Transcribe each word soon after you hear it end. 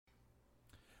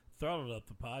Throttled Up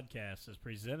the Podcast is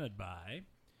presented by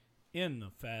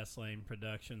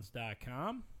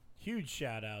InTheFastLaneProductions.com. Huge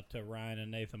shout out to Ryan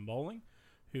and Nathan Bowling,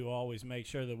 who always make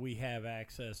sure that we have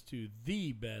access to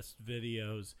the best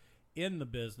videos in the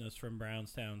business from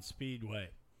Brownstown Speedway.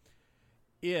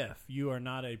 If you are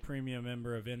not a premium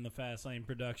member of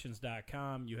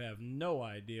InTheFastLaneProductions.com, you have no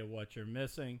idea what you're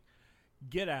missing.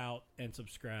 Get out and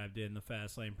subscribe to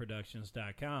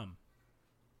InTheFastLaneProductions.com.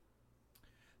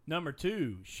 Number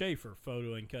 2, Schaefer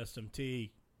Photo and Custom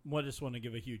Tee. I just want to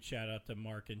give a huge shout out to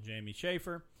Mark and Jamie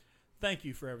Schaefer. Thank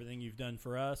you for everything you've done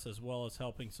for us, as well as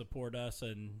helping support us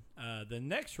in the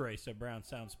next race at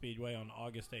Brownstown Speedway on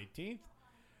August 18th.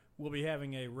 We'll be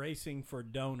having a Racing for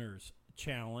Donors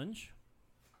challenge.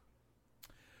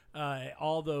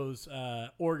 All those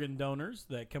organ donors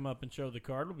that come up and show the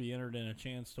card will be entered in a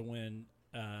chance to win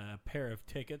a pair of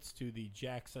tickets to the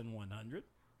Jackson 100.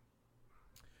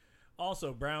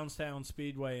 Also, Brownstown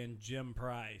Speedway and Jim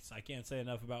Price. I can't say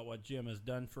enough about what Jim has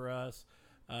done for us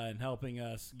in helping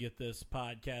us get this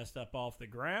podcast up off the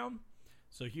ground.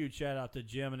 So huge shout out to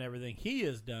Jim and everything he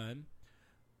has done.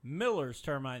 Miller's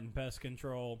Termite and Pest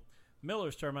Control.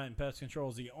 Miller's Termite and Pest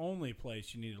Control is the only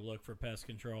place you need to look for pest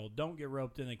control. Don't get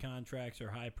roped into contracts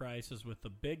or high prices with the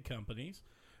big companies.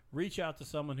 Reach out to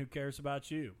someone who cares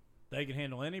about you. They can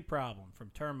handle any problem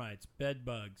from termites, bed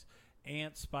bugs,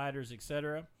 ants, spiders,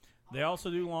 etc. They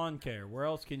also do lawn care. Where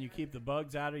else can you keep the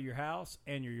bugs out of your house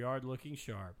and your yard looking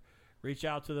sharp? Reach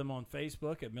out to them on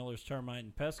Facebook at Miller's Termite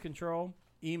and Pest Control.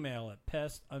 Email at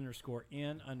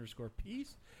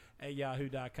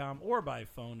pest_n_peace@yahoo.com or by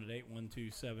phone at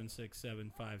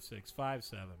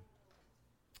 812-767-5657.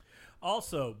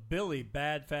 Also, Billy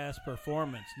Bad Fast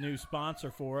Performance, new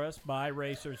sponsor for us, by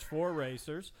racers for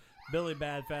racers. Billy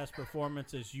Bad Fast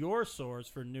Performance is your source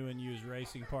for new and used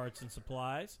racing parts and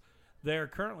supplies. They are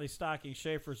currently stocking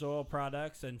Schaefer's oil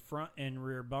products and front and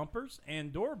rear bumpers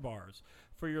and door bars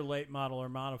for your late model or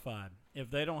modified. If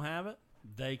they don't have it,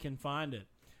 they can find it.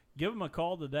 Give them a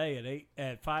call today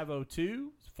at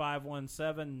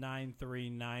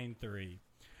 502-517-9393.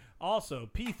 Also,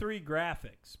 P3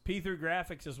 Graphics. P3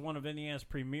 Graphics is one of Indiana's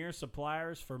premier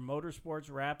suppliers for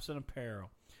motorsports wraps and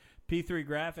apparel. P3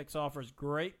 Graphics offers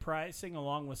great pricing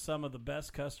along with some of the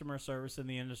best customer service in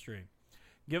the industry.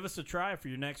 Give us a try for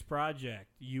your next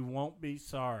project. You won't be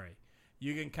sorry.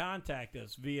 You can contact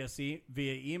us via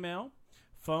email,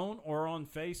 phone, or on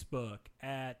Facebook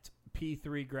at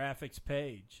P3 Graphics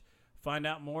page. Find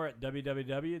out more at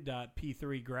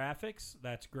www.p3graphics,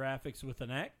 that's graphics with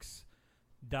an X.com.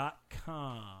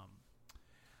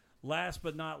 Last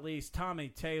but not least, Tommy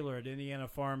Taylor at Indiana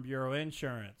Farm Bureau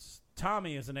Insurance.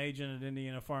 Tommy is an agent at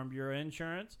Indiana Farm Bureau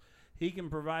Insurance. He can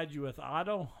provide you with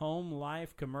auto, home,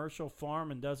 life, commercial, farm,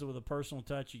 and does it with a personal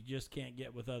touch you just can't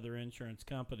get with other insurance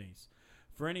companies.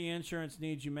 For any insurance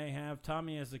needs you may have,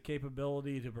 Tommy has the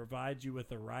capability to provide you with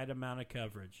the right amount of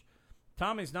coverage.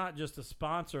 Tommy's not just a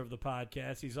sponsor of the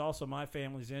podcast. He's also my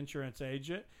family's insurance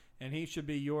agent, and he should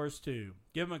be yours too.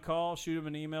 Give him a call, shoot him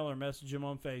an email, or message him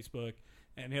on Facebook,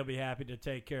 and he'll be happy to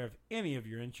take care of any of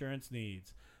your insurance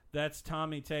needs. That's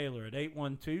Tommy Taylor at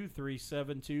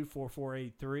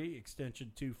 812-372-4483,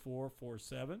 extension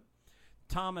 2447.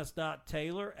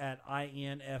 Thomas.Taylor at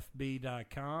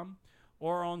infb.com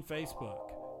or on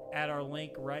Facebook at our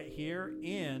link right here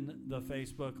in the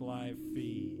Facebook Live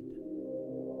feed.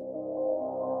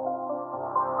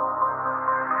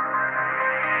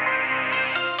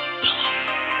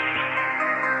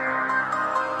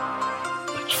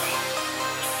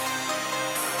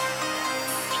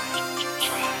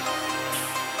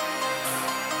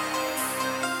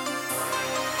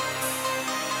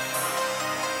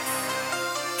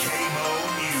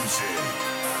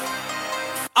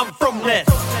 I'm from that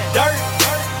dirt.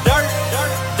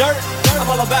 I'm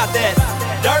all about that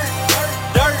dirt.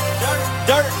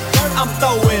 I'm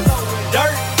throwing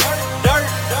dirt.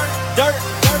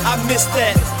 I miss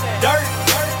that dirt.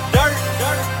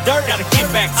 Gotta get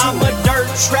back to I'm a dirt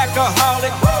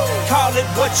trackaholic. Call it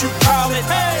what you call it.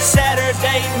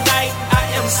 Saturday night, I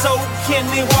am so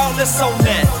Kenny Wallace on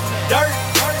that dirt.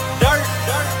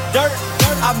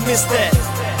 I miss that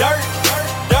dirt.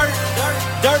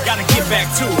 Gotta get back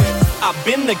to it. I've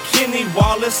been the Kenny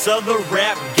Wallace of the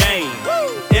rap game.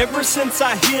 Ever since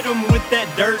I hit him with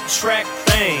that dirt track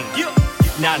thing.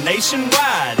 Now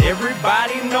nationwide,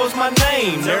 everybody knows my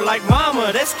name. They're like,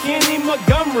 mama, that's Kenny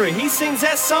Montgomery. He sings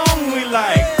that song we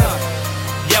like.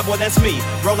 Yeah, boy, that's me.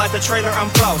 Roll out the trailer, I'm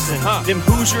flossing. Them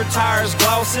Hoosier tires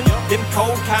glossing. Them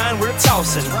cold kind we're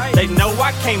tossing. They know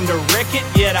I came to wreck it,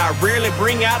 yet I rarely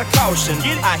bring out a caution.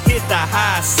 I hit the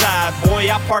high side, boy,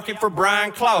 I park it for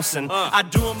Brian Clausen. I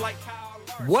do them like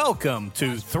Welcome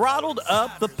to Throttled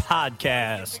Up the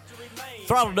Podcast.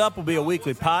 Throttled Up will be a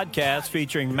weekly podcast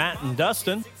featuring Matt and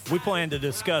Dustin. We plan to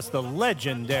discuss the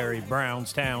legendary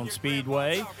Brownstown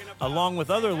Speedway, along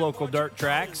with other local dirt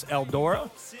tracks, Eldora,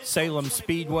 Salem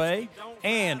Speedway,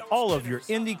 and all of your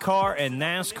IndyCar and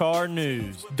NASCAR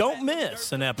news. Don't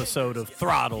miss an episode of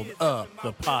Throttled Up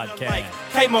the Podcast.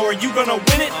 Hey, Mo, are you gonna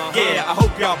win it? Yeah, I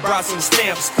hope y'all brought some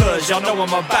stamps, cause y'all know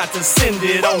I'm about to send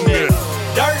it on me.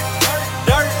 Dirt,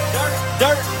 dirt,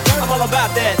 dirt, I'm all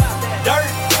about that. Dirt,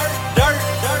 dirt,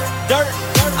 dirt,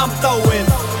 I'm throwing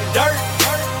dirt,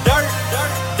 dirt,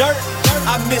 dirt,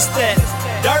 I miss that.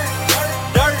 Dirt,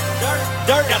 dirt,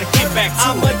 dirt, gotta get back to it.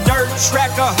 I'm a dirt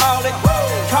trackaholic,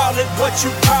 call it what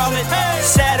you call it.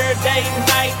 Saturday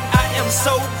night, I am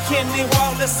so Kenny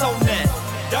Wallace on that.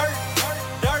 Dirt,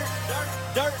 dirt,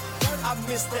 dirt, I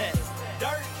miss that.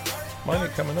 Dirt, Mine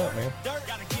ain't coming up, man. dirt,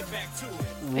 gotta get back to it.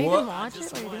 Are you gonna watch it?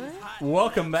 What are you doing?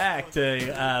 Welcome back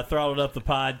to Throttled Up the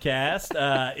Podcast.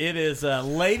 It is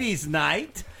Ladies'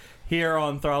 Night here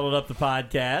on Throttled Up the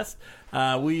Podcast.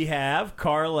 We have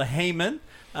Carla Heyman,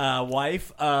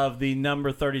 wife of the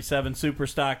number 37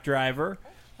 Superstock driver,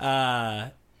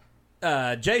 Jason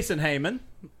Heyman.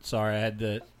 Sorry, I had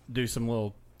to do some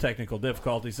little technical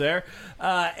difficulties there.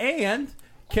 And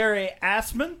Carrie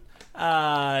Assman,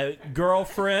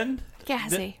 girlfriend.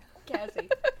 Cassie.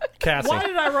 Cassie. Why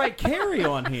did I write Carrie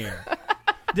on here?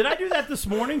 Did I do that this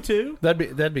morning too?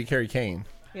 That'd be Carrie Kane.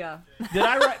 Yeah. Did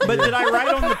I write? But did I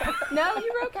write on the? No,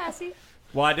 you wrote Cassie.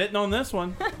 Well, I didn't on this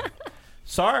one.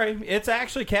 Sorry, it's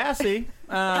actually Cassie.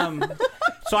 So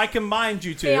I combined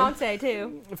you two. Fiance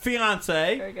too.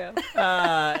 Fiance. There we go.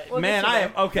 Man,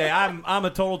 I'm a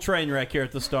total train wreck here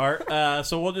at the start.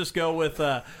 So we'll just go with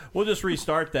we'll just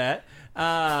restart that.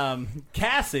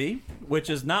 Cassie, which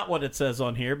is not what it says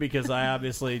on here because I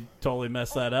obviously totally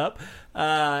messed that up,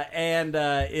 and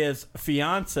is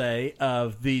fiance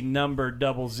of the number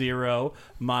 00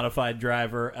 modified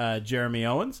driver Jeremy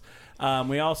Owens.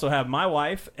 We also have my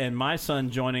wife and my son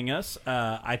joining us.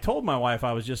 I told my wife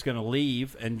I was just going to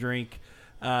leave and drink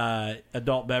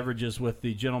adult beverages with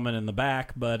the gentleman in the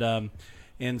back, but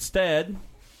instead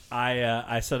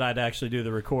I said I'd actually do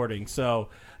the recording. So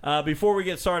before we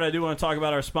get started, I do want to talk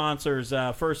about our sponsors.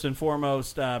 First and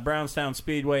foremost, Brownstown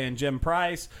Speedway and Jim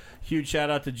Price. Huge shout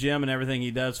out to Jim and everything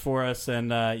he does for us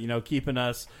and keeping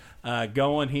us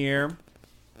going here.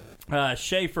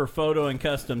 Schaefer Photo and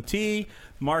Custom Tee,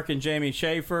 Mark and Jamie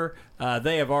Schaefer.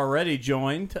 They have already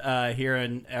joined here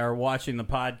and are watching the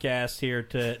podcast here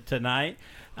tonight.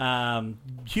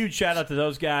 Huge shout out to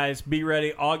those guys. Be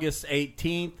ready. August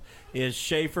 18th is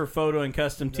Schaefer Photo and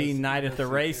Custom Tee night at the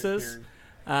races.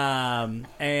 And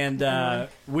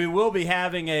we will be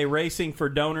having a Racing for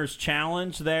Donors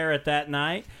challenge there at that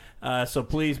night. So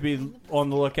please be on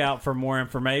the lookout for more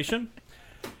information.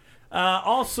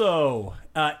 Also,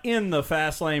 in the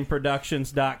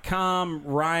FastLaneProductions.com,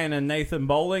 Ryan and Nathan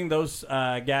Bowling, those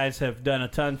guys have done a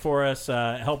ton for us,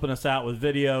 helping us out with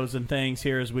videos and things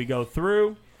here as we go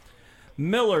through.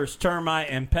 Miller's Termite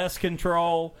and Pest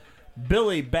Control,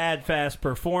 Billy Bad Fast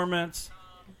Performance.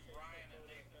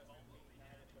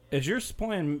 Is yours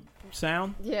playing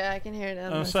sound? Yeah, I can hear it.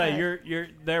 I'll say you're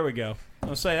there. We go.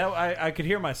 I'll say I could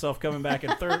hear myself coming back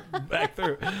and back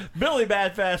through. Billy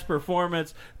Bad Fast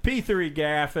Performance, P3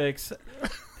 Graphics,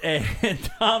 and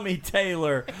Tommy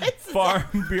Taylor, Farm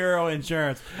Bureau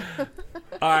Insurance.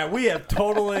 All right, we have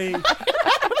totally. I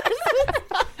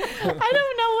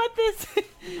don't know what this.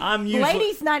 I'm usually.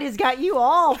 Ladies' Night has got you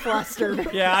all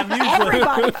flustered. Yeah, I'm usually.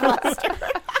 Everybody flustered.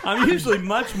 I'm usually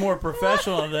much more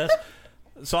professional in this.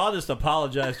 So I'll just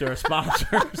apologize to our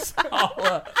sponsors.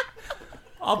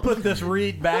 I'll put this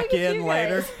read back in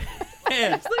later.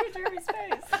 And Look at Jeremy's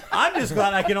face. I'm just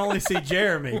glad I can only see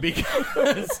Jeremy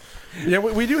because Yeah,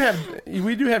 we do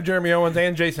have Jeremy Owens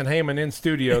and Jason Heyman in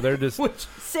studio. They're just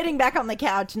Sitting back on the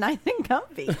couch, nice and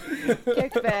comfy.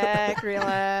 Kicked back,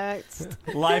 relaxed.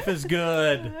 life is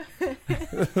good.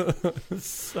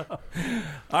 So,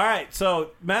 all right,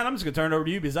 so Matt, I'm just gonna turn it over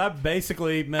to you because I've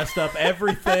basically messed up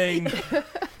everything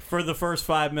for the first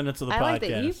 5 minutes of the I podcast. like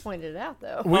that you pointed it out,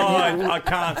 though. I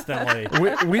constantly.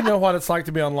 we know what it's like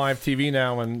to be on live TV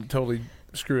now and totally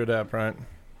screw it up, right?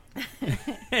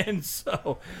 And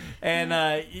so,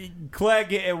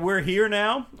 Clegg, we're here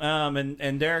now,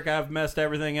 and Derek, I've messed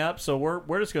everything up, so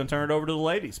we're just going to turn it over to the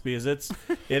ladies because it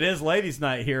is ladies'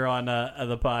 night here on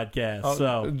the podcast.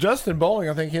 So Justin Bowling,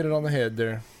 I think, hit it on the head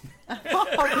there.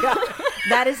 Oh, God.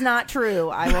 That is not true.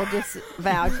 I will just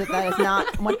vouch that is not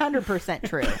 100%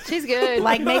 true. She's good.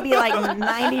 Like maybe like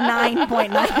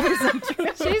 99.9% true.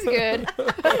 She's good.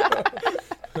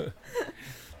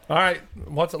 All right,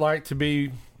 What's it like to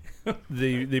be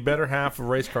the better half of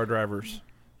race car drivers?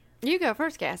 You go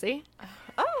first, Cassie.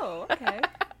 Oh, okay.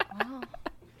 Wow.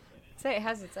 Say it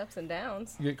has its ups and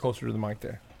downs. Get closer to the mic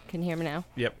there. Can you hear me now?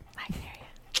 Yep. I can hear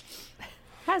you.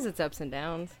 Has its ups and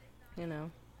downs, you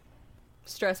know.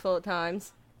 Stressful at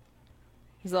times.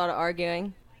 There's a lot of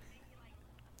arguing.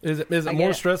 Is it I more get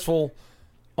it. stressful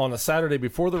on a Saturday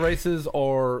before the races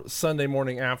or Sunday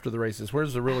morning after the races?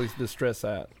 Where's the stress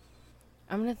at?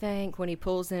 I'm going to think when he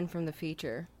pulls in from the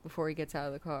feature before he gets out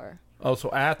of the car. Oh,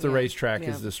 so at the Yeah. racetrack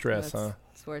Yeah, is the stress, huh?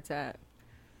 That's where it's at.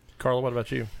 Carla, what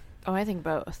about you? Oh, I think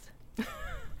both.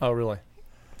 Oh, really?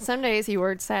 Some days he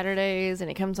works Saturdays and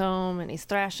he comes home and he's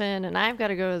thrashing, and I've got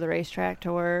to go to the racetrack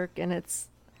to work, and it's,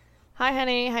 hi,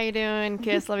 honey, how you doing?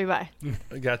 Kiss, love you, bye.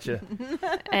 Gotcha.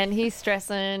 And he's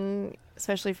stressing,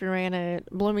 especially if we ran at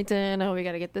Bloomington. Oh, we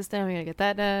got to get this done. We got to get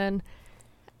that done.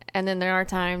 And then there are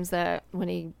times that when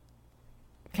he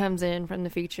comes in from the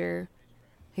feature,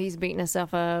 he's beating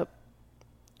himself up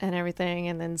and everything.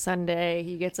 And then Sunday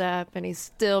he gets up and he's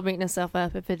still beating himself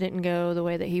up if it didn't go the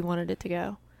way that he wanted it to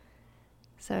go.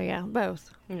 So, yeah,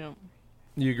 both. You know,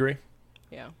 You agree?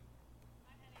 yeah.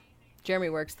 Jeremy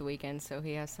works the weekend, so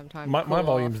he has some time My to cool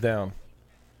volume's off. down.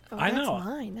 Oh, I that's know.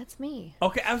 mine. That's me.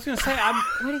 Okay, I was gonna say I'm.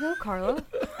 Way to go, Carla.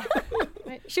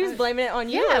 She was blaming it on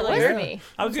you. Yeah, it was earlier. me.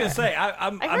 I was gonna say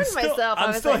I'm. I I'm heard still, myself. I I'm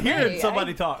was still like, hearing hey,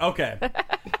 somebody talk. Okay.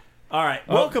 All right.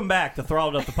 Welcome back to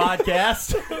Throttled Up the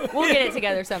podcast. We'll get it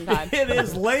together sometime. It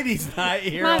is ladies' night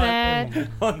here My on, bad.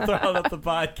 on Throttled Up the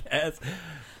podcast.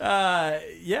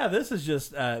 Yeah, this is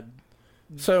just.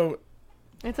 So,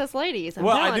 It's us ladies. I'm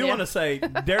Well, I telling do you. want to say,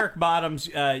 Derek Bottoms,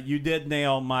 you did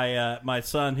nail my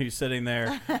son who's sitting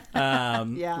there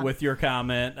Yeah. with your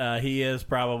comment. He is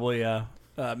probably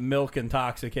milk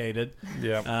intoxicated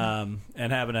yeah.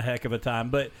 and having a heck of a time.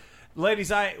 But,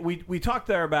 ladies, we talked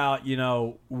there about,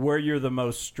 where you're the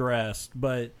most stressed.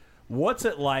 But what's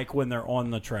it like when they're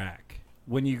on the track?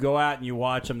 When you go out and you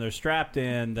watch them, they're strapped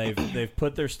in, they've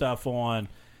put their stuff on,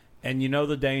 and you know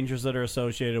the dangers that are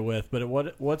associated with, but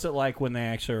what's it like when they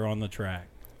actually are on the track?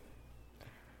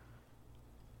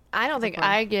 I don't think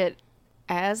I get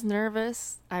as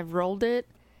nervous. I've rolled it,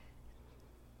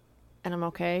 and I'm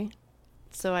okay.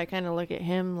 So I kind of look at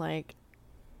him like,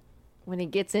 when he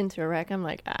gets into a wreck, I'm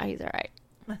like, he's all right.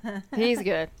 He's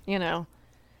good,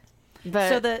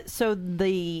 But So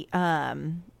the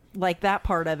like that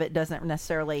part of it doesn't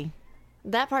necessarily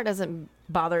that part doesn't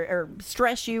bother or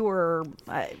stress you or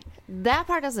that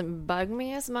part doesn't bug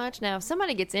me as much. Now, if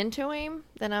somebody gets into him,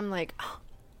 then I'm like,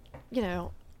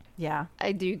 yeah.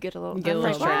 I do get a little. Get a I'm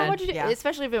little like, wow, dread. what'd you do? Yeah.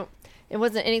 Especially if it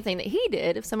wasn't anything that he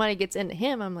did. If somebody gets into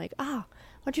him, I'm like,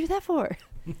 what'd you do that for?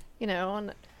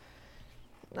 And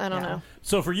I don't know.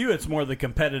 So for you, it's more the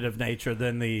competitive nature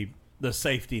than the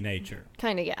safety nature.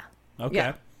 Kind of, yeah. Okay.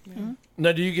 Yeah.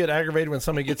 Now, do you get aggravated when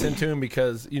somebody gets into him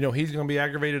because, he's going to be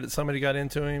aggravated that somebody got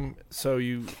into him? So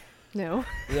you... No.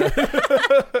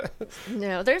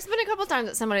 No. There's been a couple times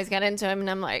that somebody's got into him, and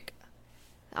I'm like,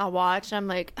 I'll watch, and I'm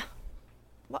like,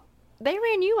 well, they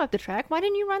ran you up the track. Why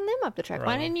didn't you run them up the track? Why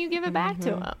Right. didn't you give it back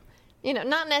to them?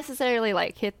 Not necessarily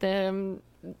like hit them,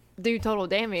 do total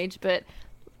damage, but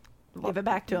Give it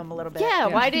back to him a little bit. yeah,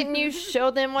 why didn't you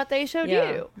show them what they showed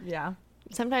Yeah. you? Yeah.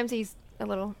 Sometimes he's a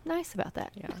little nice about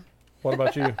that. Yeah. What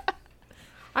about you?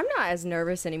 I'm not as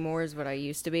nervous anymore as what I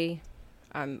used to be.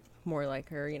 I'm more like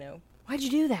her, Why'd you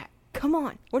do that? Come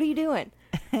on. What are you doing?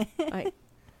 Like,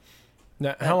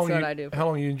 Now, That's what I do. How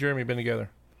long you and Jeremy been together?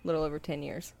 a little over 10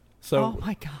 years. So Oh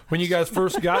my god. when you guys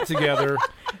first got together,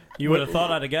 You would have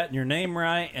thought I'd have gotten your name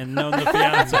right and known the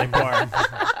fiance part.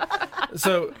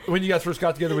 so when you guys first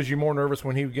got together, was you more nervous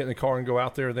when he would get in the car and go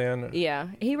out there then? Yeah.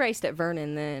 He raced at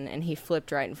Vernon then, and he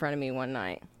flipped right in front of me one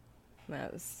night.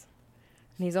 And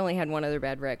he's only had one other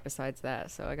bad wreck besides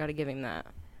that, so I got to give him that.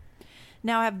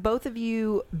 Now, have both of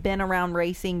you been around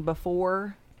racing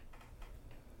before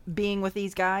being with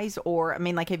these guys? Or,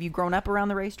 have you grown up around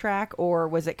the racetrack? Or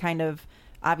was it kind of,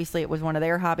 obviously it was one of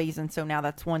their hobbies, and so now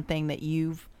that's one thing that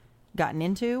you've gotten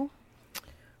into?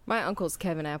 My uncle's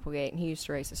Kevin Applegate, and he used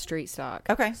to race a street stock.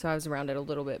 Okay. So I was around it a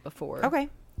little bit before. Okay.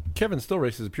 Kevin still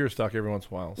races a pure stock every once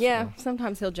in a while. so- Yeah,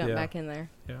 sometimes he'll jump Yeah. back in there.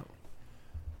 Yeah.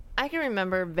 I can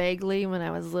remember vaguely when I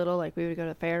was little, like we would go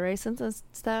to fair races and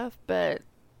stuff, but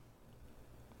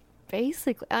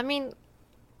basically,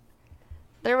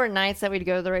 there were nights that we'd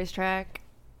go to the racetrack.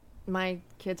 My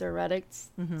kids are Reddicks,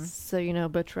 so,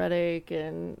 Butch Reddick,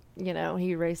 and,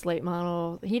 he raced late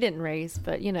model. He didn't race,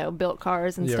 but, built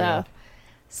cars and Yeah, stuff.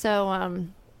 So,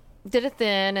 did it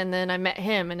then, and then I met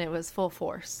him, and it was full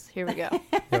force. Here we go.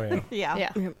 Oh, yeah.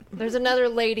 Yeah. Yeah. There's another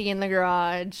lady in the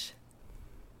garage.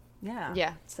 Yeah.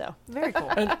 Yeah, so Very cool.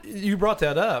 And you brought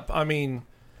that up. I mean,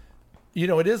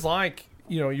 it is like,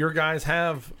 your guys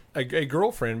have a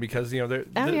girlfriend because, they're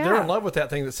in love with that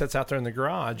thing that sits out there in the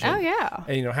garage. Oh, And, yeah.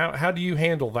 And, how do you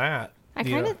handle that? I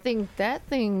You kind know? of think that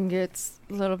thing gets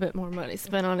a little bit more money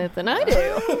spent on it than I do.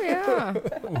 Oh, yeah.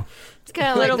 It's kind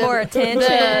of A little like more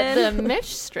attention. the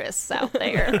mistress out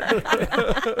there.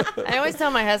 I always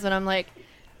tell my husband, I'm like,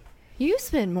 you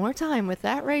spend more time with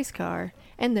that race car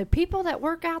and the people that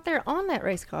work out there on that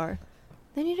race car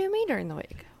than you do me during the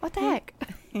week. What the heck?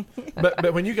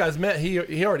 But when you guys met, he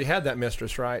already had that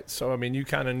mistress, right? So, I mean, you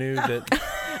kind of knew that.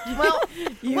 Well,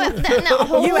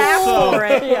 hold You asked So- for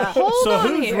it. Yeah. hold So on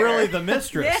who's here. really the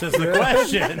mistress is the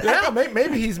question. Yeah,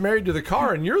 maybe he's married to the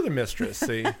car and you're the mistress.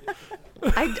 See,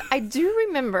 I do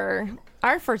remember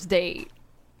our first date.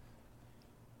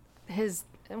 It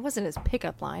wasn't his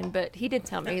pickup line, but he did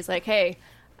tell me, he's like, hey,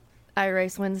 I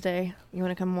race Wednesday. You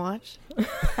want to come watch?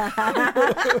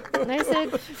 And I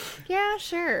said, yeah,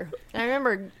 sure. And I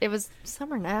remember it was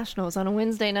Summer Nationals on a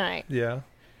Wednesday night. yeah.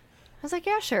 I was like,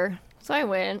 yeah, sure. So I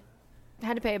went.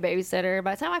 Had to pay a babysitter.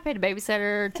 By the time I paid a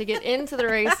babysitter to get into the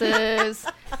races,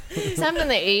 something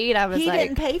to eat, I was He like,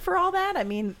 didn't pay for all that? I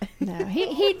mean, no,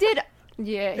 he did.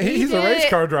 Yeah, He's a race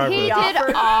car driver. He He did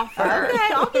offer.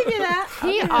 okay, I'll give you that.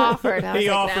 He offered. I was He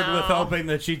like, offered no. with hoping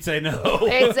that she'd say no.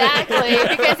 Exactly,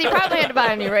 because he probably had to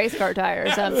buy a new race car tire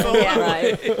or something. Yeah,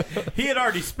 right. He had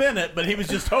already spent it, but he was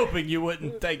just hoping you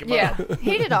wouldn't take him Yeah, up.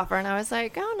 he did offer, and I was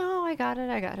like, oh no, I got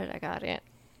it.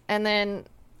 And then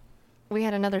we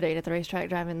had another date at the racetrack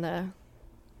driving the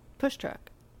push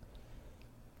truck.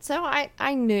 So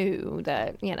I knew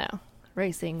that,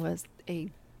 racing was a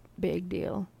big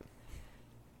deal.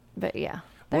 But yeah,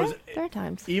 there are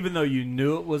times. Even though you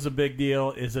knew it was a big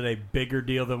deal, is it a bigger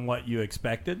deal than what you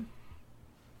expected?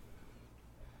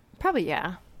 Probably,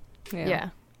 yeah. Yeah,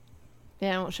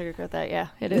 I won't sugarcoat that. Yeah,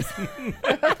 it is.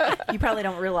 You probably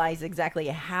don't realize exactly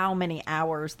how many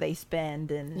hours they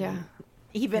spend, and Yeah.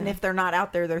 even if they're not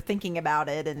out there, they're thinking about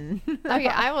it. And Oh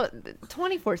yeah, I will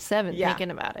 24/7 Yeah. thinking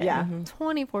about it. Yeah.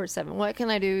 24/7. What can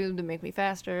I do to make me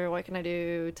faster? What can I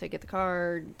do to get the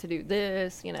car to do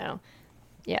this?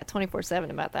 Yeah, 24/7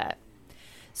 about that.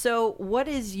 so, what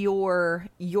is your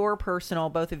personal,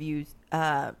 both of you,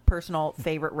 personal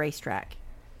favorite racetrack?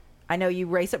 I know you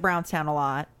race at Brownstown a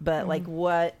lot, but like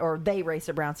they race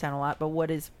at Brownstown a lot, but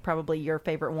what is probably your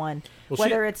favorite one? Well,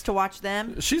 Whether it's to watch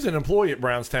them. She's an employee at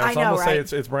Brownstown, so I I'm know, gonna say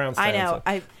right? it's Brownstown. I know.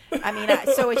 So. I mean,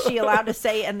 so is she allowed to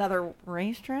say another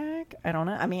racetrack? I don't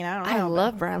know. I mean, I don't know. I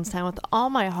love Brownstown with all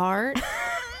my heart.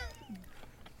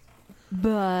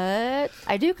 But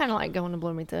I do kind of like going to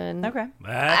Bloomington. Okay.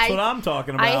 That's what I'm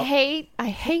talking about. I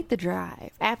hate the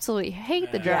drive. Absolutely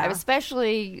hate the drive, Yeah.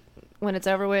 especially when it's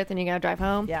over with and you got to drive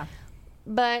home. Yeah.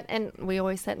 And we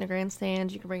always sit in the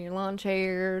grandstands. You can bring your lawn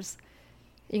chairs.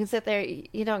 You can sit there.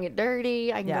 You don't get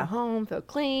dirty. I can Yeah. go home, feel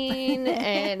clean,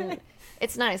 and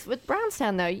it's nice. With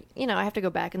Brownstown, though, I have to go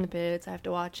back in the pits. I have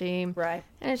to watch him. Right.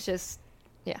 And it's just,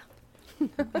 yeah.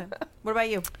 What about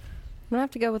you? I'm gonna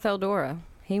have to go with Eldora.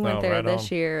 He went Oh, there right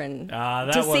this on. year, and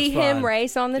that to was see him fun.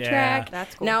 race on the Yeah. track.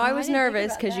 That's cool. Now I I was didn't think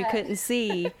nervous about because you that. couldn't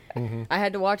see. I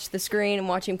had to watch the screen and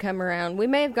watch him come around. We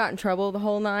may have gotten in trouble the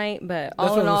whole night, but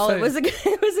all what in I was all, saying.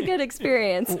 it was a good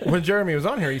experience. When Jeremy was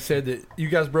on here, he said that you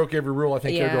guys broke every rule I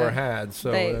think Yeah. Eudora had.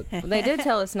 So They did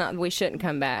tell us we shouldn't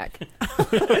come back.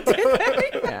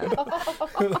 Yeah.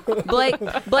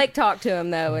 Blake talked to him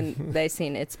though, and they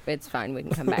seen it's fine. We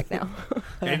can come back now.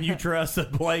 And you trust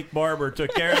that Blake Barber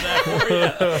took care of that for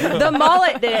you? The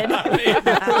mullet did.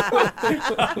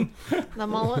 The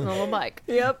mullet and the little bike.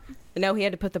 Yep. No, he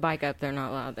had to put the bike up. They're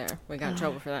not allowed there. We got in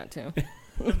trouble for that too.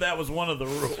 That was one of the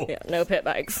rules. Yeah, no pit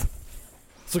bikes.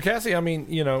 So Cassie, I mean,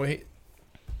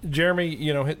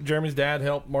 Jeremy's dad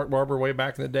helped Mark Barber way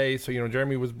back in the day. So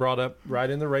Jeremy was brought up right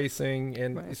in the racing,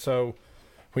 and Right. so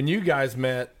when you guys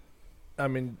met, I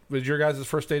mean, was your guys'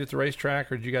 first date at the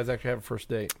racetrack, or did you guys actually have a first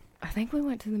date? I think we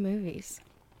went to the movies.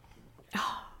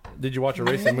 Did you watch a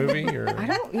racing movie? Or I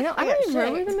don't even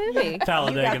remember the movie.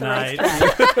 Talladega the Nights.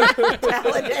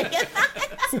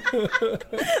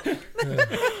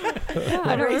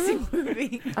 I don't Racing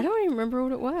movie. I don't even remember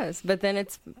what it was. But then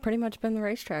it's pretty much been the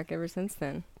racetrack ever since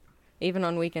then. Even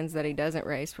on weekends that he doesn't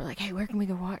race, we're like, hey, where can we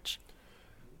go watch?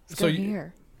 Let's So go you-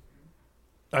 here.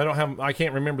 I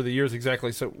can't remember the years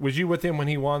exactly. So was you with him when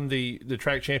he won the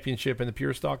track championship in the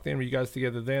pure stock then? Were you guys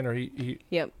together then, or he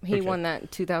Yep, he Okay. won that in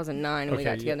 2009, and we Okay,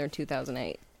 got yeah. together in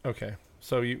 2008. Okay,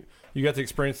 so you got to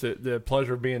experience the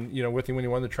pleasure of being with him when he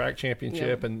won the track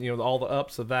championship, Yeah. and all the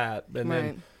ups of that, and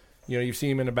Right. then you've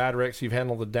seen him in the bad wrecks, you've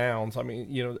handled the downs. I mean,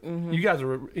 Mm-hmm. you guys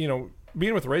are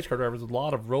being with the race car drivers, a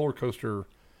lot of roller coaster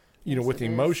with the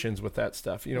emotions with that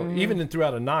stuff. Even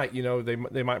throughout a night,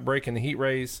 they might break in the heat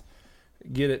race,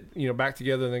 get it, back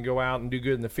together, and then go out and do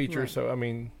good in the feature. Right. So, I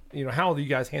mean, how do you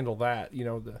guys handle that?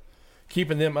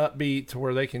 Keeping them upbeat to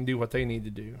where they can do what they need to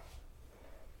do.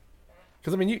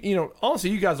 Because, I mean,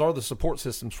 honestly, you guys are the support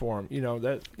systems for them.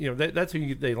 That's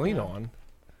who they lean on.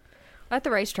 At the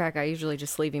racetrack, I usually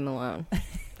just leave him alone.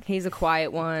 He's a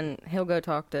quiet one. He'll go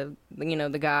talk to,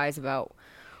 the guys about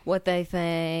what they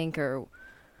think or,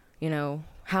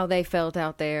 how they felt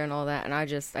out there and all that. And I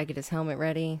get his helmet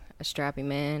ready. I strap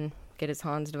him in, get his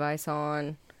Hans device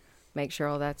on, make sure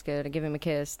all that's good. I give him a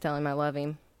kiss, tell him I love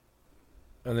him.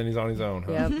 And then he's on his own,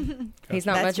 huh? Yep. He's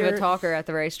not much of a talker at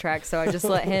the racetrack, so I just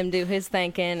let him do his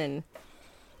thinking, and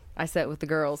I sit with the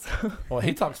girls. Well,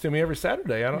 he talks to me every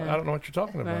Saturday. I don't know what you're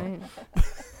talking about. Right.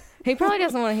 He probably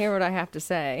doesn't want to hear what I have to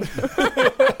say.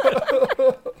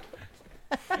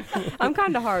 I'm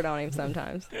kind of hard on him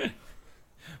sometimes.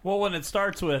 Well, when it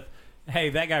starts with, hey,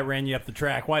 that guy ran you up the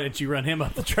track, why didn't you run him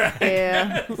up the track?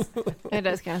 Yeah. It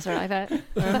does kind of start like that.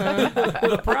 Uh-huh.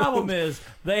 The problem is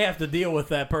they have to deal with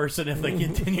that person if they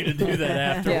continue to do that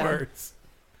afterwards.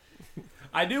 Yeah.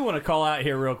 I do want to call out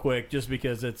here real quick just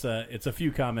because it's a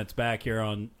few comments back here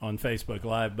on Facebook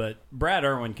Live, but Brad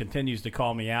Irwin continues to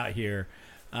call me out here.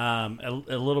 A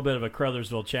little bit of a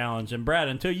Crothersville challenge. And Brad,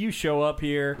 until you show up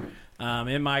here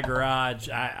in my garage,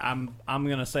 I'm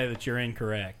going to say that you're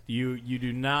incorrect. You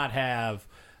do not have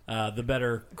the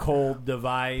better cold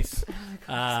device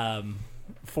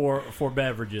for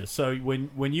beverages. So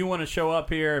when you want to show up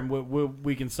here, and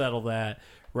we can settle that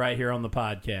right here on the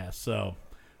podcast. So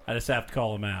I just have to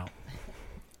call him out.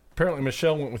 Apparently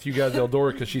Michelle went with you guys to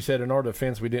Eldora because she said in our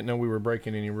defense we didn't know we were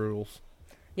breaking any rules.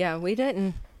 Yeah, we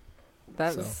didn't.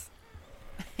 That was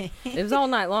it was all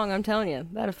night long, I'm telling you.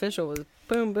 That official was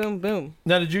boom, boom, boom.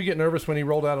 Now, did you get nervous when he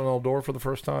rolled out on Eldora for the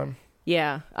first time?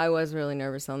 Yeah, I was really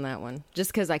nervous on that one.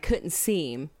 Just because I couldn't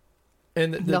see him.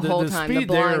 And the whole time, speed the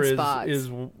blind there is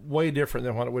way different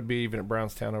than what it would be even at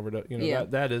Brownstown over to,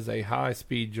 that is a high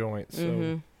speed joint.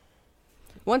 So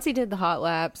once he did the hot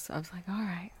laps, I was like, all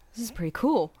right, this is pretty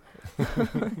cool.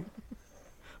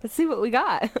 Let's see what we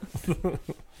got.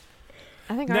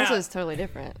 I think ours was totally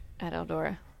different at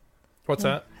Eldora. What's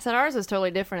that? I said ours was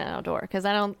totally different at Eldora because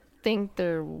I don't think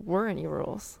there were any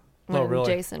rules when really?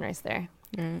 Jason raced there.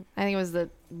 Mm. I think it was the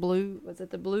blue. Was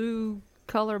it the blue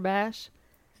color bash?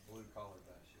 Blue collar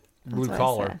bash. Blue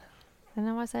collar. I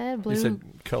know what I said. Blue. You said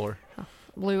color. Oh,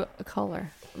 blue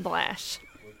color blash.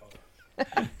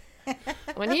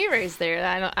 When he raced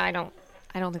there, I don't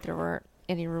think there were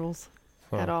any rules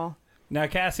at all. Now,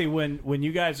 Cassie, when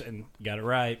you guys, and got it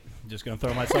right, just going to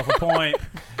throw myself a point.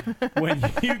 When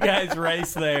you guys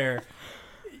raced there,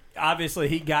 obviously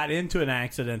he got into an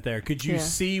accident there. Could you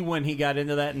see when he got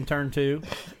into that in turn 2?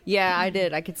 Yeah, I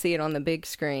did. I could see it on the big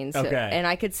screen. So, okay. And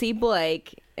I could see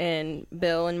Blake and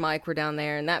Bill and Mike were down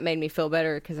there, and that made me feel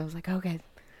better because I was like, okay,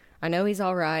 I know he's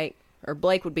all right. Or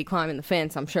Blake would be climbing the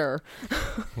fence, I'm sure.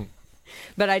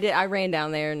 But I ran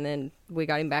down there, and then we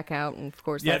got him back out, and of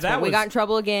course that's when we got in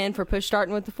trouble again for push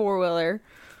starting with the 4-wheeler.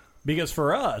 Because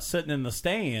for us, sitting in the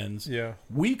stands,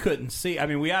 we couldn't see. I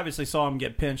mean, we obviously saw him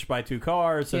get pinched by 2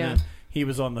 cars, and then he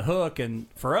was on the hook, and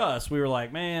for us, we were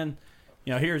like, man,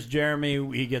 here's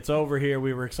Jeremy. He gets over here.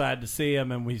 We were excited to see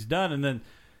him, and he's done, and then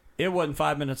it wasn't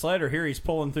 5 minutes later, here he's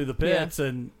pulling through the pits,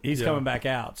 and he's coming back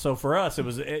out. So for us, it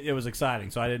was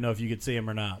exciting, so I didn't know if you could see him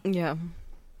or not. Yeah.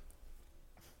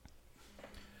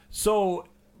 So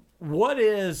what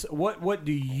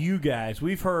do you guys,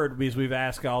 we've heard, because we've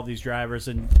asked all these drivers,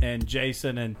 and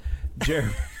Jason and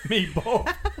Jeremy both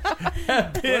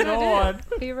have been on.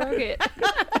 He broke it.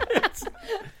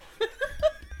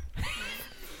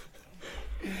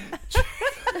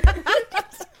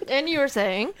 And you were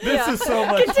saying this is so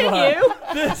much Continue.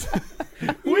 fun.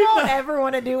 We won't ever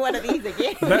want to do one of these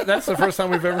again. That's the first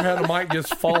time we've ever had a mic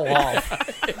just fall off.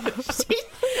 She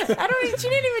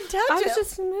didn't even touch I it. was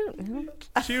just moving.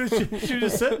 She was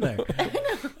just sitting there.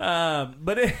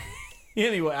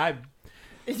 Anyway,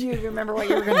 Do you remember what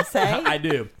you were going to say? I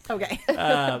do. Okay.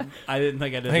 I didn't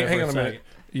think I did. Hang on a minute.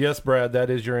 Yes, Brad, that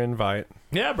is your invite.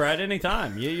 Yeah, Brad,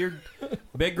 anytime. You're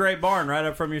big great barn right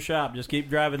up from your shop. Just keep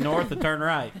driving north and turn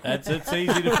right. It's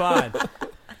easy to find.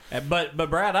 But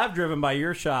Brad, I've driven by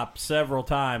your shop several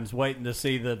times waiting to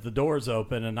see the doors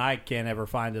open, and I can't ever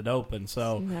find it open.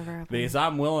 So because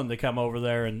I'm willing to come over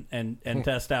there and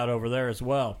test out over there as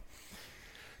well.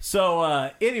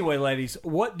 So anyway, ladies,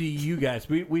 what do you guys,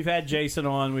 we've had Jason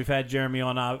on, we've had Jeremy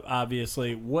on,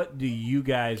 obviously. What do you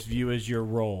guys view as your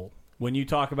role? When you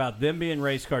talk about them being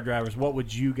race car drivers, what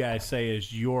would you guys say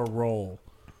is your role?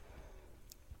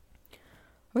 I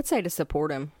would say to support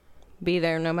him. be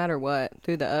there no matter what,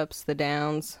 through the ups, the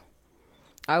downs.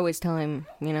 I always tell him,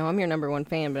 you know, I'm your number one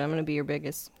fan, but I'm going to be your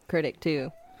biggest critic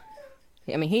too.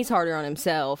 I mean, he's harder on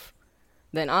himself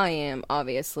than I am,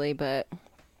 obviously, but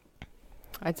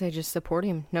I'd say just support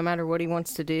him no matter what he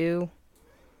wants to do.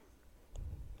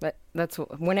 But that's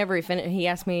whenever he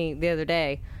asked me the other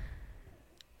day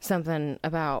something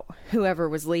about whoever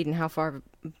was leading, how far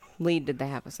lead did they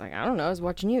have? I was like, I don't know. I was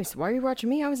watching you. So why are you watching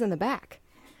me? I was in the back.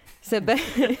 So, but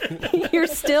you're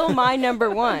still my number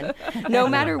one, no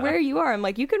matter where you are. I'm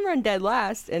like, you can run dead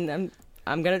last, and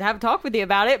I'm gonna have a talk with you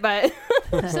about it, but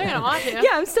I'm still gonna watch you.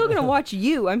 Yeah, I'm still gonna watch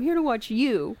you. I'm here to watch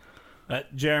you.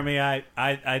 Jeremy,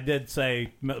 I did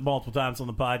say multiple times on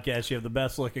the podcast you have the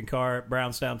best looking car at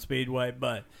Brownstown Speedway,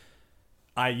 but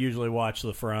I usually watch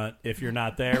the front if you're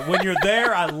not there. When you're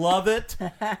there, I love it,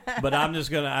 but I'm just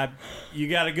gonna. You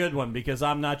got a good one because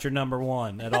I'm not your number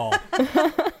one at all.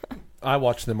 I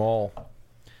watch them all.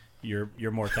 You're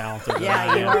more talented than I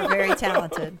Yeah, am. you are very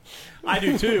talented. I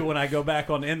do too. When I go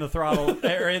back on In the Throttle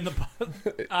or in the In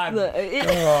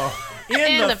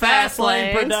the fast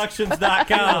lanes.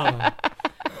 FastLaneProductions.com.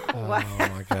 Oh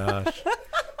my gosh.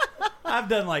 I've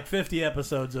done like 50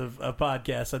 episodes of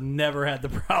podcasts and never had the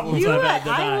problems I've had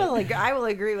tonight. I will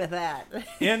agree with that.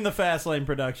 In the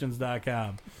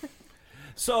FastLaneProductions.com.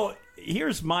 So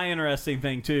here's my interesting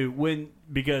thing too,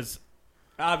 because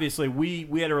obviously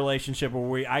we had a relationship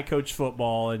where I coached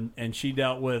football and she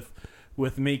dealt with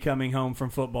me coming home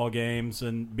from football games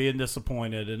and being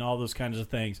disappointed and all those kinds of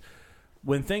things.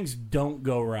 When things don't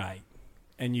go right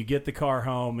and you get the car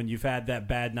home and you've had that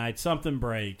bad night, something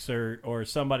breaks or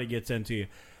somebody gets into you,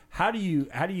 how do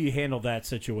you handle that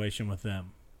situation with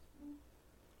them?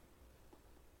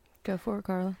 Go for it,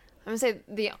 Carla. I'm gonna say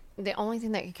the only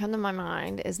thing that can come to my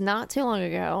mind is not too long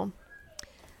ago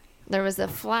there was a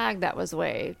flag that was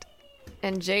waved,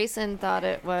 and Jason thought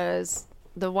it was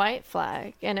the white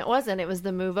flag, and it wasn't. It was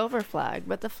the move over flag,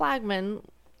 but the flagman,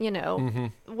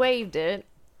 waved it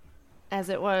as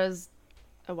it was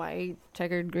a white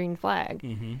checkered green flag,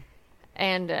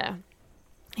 and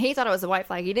he thought it was the white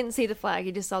flag. He didn't see the flag;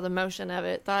 he just saw the motion of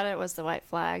it. Thought it was the white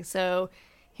flag, so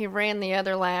he ran the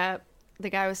other lap. The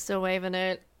guy was still waving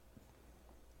it.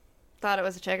 Thought it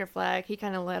was a checkered flag. He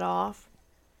kind of let off.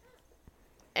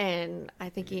 And I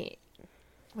think he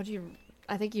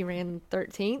ran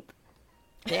 13th.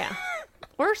 Yeah.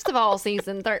 Worst of all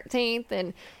season, 13th.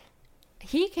 And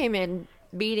he came in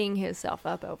beating himself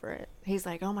up over it. He's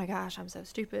like, oh my gosh, I'm so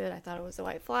stupid. I thought it was a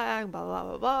white flag, blah, blah,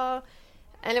 blah, blah.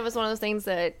 And it was one of those things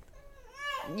that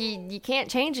you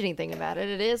can't change anything about it.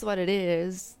 It is what it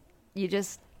is. You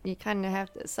kind of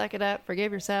have to suck it up,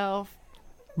 forgive yourself.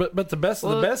 But the best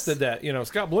of the best did that.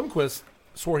 Scott Bloomquist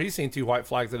swore he's seen 2 white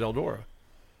flags at Eldora.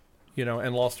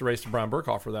 And lost the race to Brian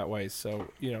Burkhofer that way. So,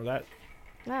 that...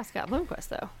 Nah, Scott Bloomquist,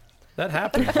 though. That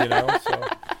happens,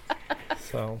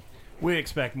 so... We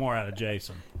expect more out of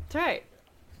Jason. That's right.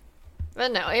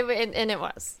 But no, it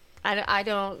was. I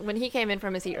don't... When he came in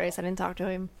from his heat race, I didn't talk to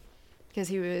him because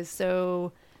he was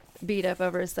so beat up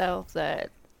over himself that,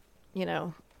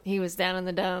 he was down in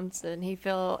the dumps and he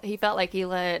felt like he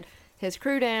let his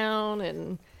crew down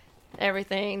and...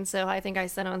 everything. So I think I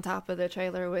sat on top of the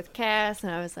trailer with Cass,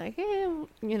 and I was like, we'll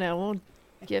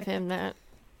give him that.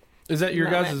 Is that your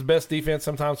moment. guys' best defense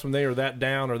sometimes when they are that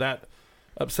down or that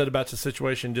upset about the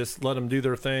situation? Just let them do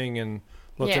their thing and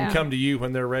let them come to you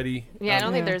when they're ready. Yeah, I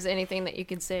don't think there's anything that you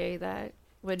could say that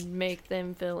would make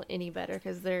them feel any better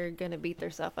because they're going to beat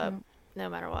themselves up no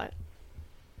matter what.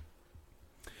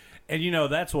 And,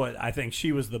 that's what I think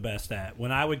she was the best at.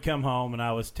 When I would come home and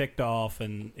I was ticked off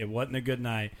and it wasn't a good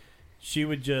night, she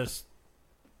was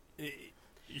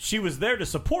there to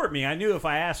support me. I knew if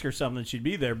I asked her something, she'd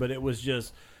be there, but it was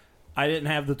just, I didn't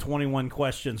have the 21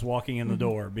 questions walking in the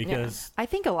door because... I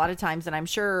think a lot of times, and I'm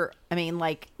sure,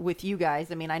 like with you guys,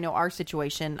 I know our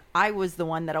situation, I was the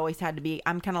one that always had to be,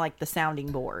 I'm kind of like the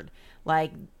sounding board.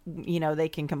 Like, they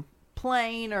can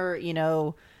complain or,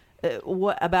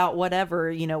 about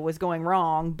whatever was going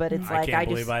wrong, but it's like I can't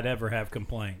believe I'd ever have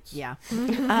complaints. Yeah,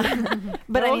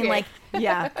 but I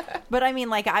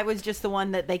was just the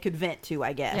one that they could vent to,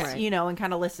 I guess, right. And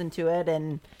kind of listen to it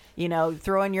and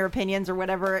throw in your opinions or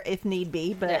whatever if need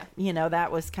be. But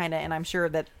that was kind of, and I'm sure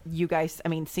that you guys,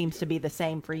 seems to be the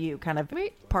same for you, kind of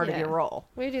part of your role.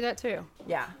 We do that too.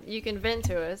 Yeah, you can vent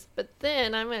to us, but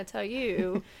then I'm going to tell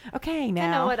you, okay,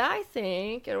 now what I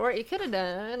think or what you could have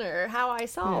done or how I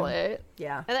saw it.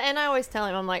 Yeah, and I always tell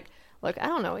him, I'm like, look, I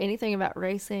don't know anything about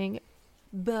racing,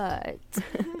 but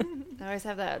I always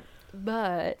have that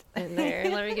but in there.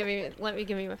 Let me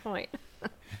give you my point.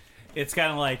 It's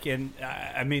kind of like, and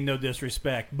I mean no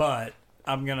disrespect, but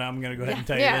I'm gonna go ahead and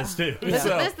tell you Yeah. this too. This,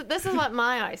 So- this is what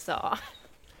my eyes saw.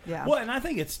 Yeah. Well, and I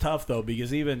think it's tough though,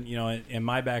 because even in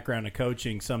my background of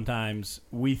coaching, sometimes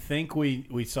we think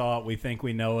we saw it, we think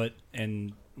we know it,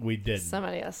 and we didn't.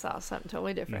 Somebody else saw something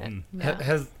totally different.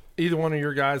 Has either one of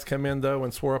your guys come in though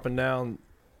and swore up and down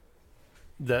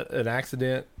that an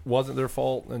accident wasn't their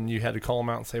fault, and you had to call them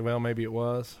out and say, well, maybe it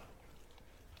was?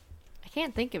 I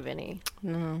can't think of any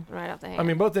No. right off the hand. I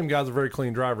mean, both them guys are very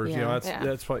clean drivers. Yeah.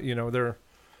 That's what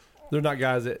they're not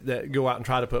guys that go out and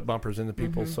try to put bumpers into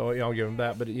people. Mm-hmm. So I'll give them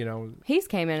that. But He's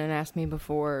came in and asked me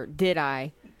before, did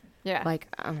I? yeah. Like,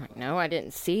 I'm like, no, I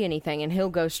didn't see anything. And he'll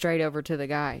go straight over to the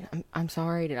guy. I'm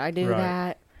sorry, did I do Right.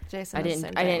 that? Jason, I was the didn't.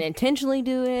 same I didn't thing. intentionally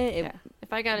do it. Yeah.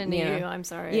 If I got into Yeah. you, I'm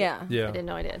sorry. Yeah. Yeah. I didn't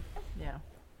know I did. Yeah.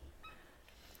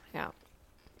 Yeah.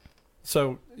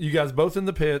 So you guys both in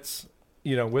the pits,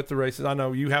 with the races. I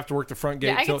know you have to work the front gate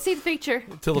Yeah, I till can see the feature.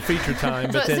 the feature time.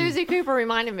 That's but what then, Susie Cooper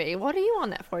reminded me. What are you on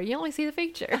that for? You only see the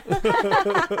feature.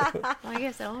 I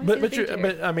guess I only see the feature.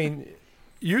 but I mean,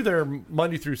 you're there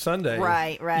Monday through Sunday.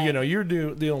 Right. You're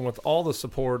dealing with all the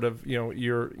support of he's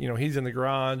in the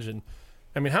garage, and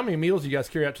I mean, how many meals you guys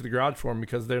carry out to the garage for him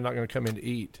because they're not going to come in to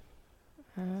eat?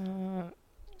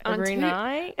 Every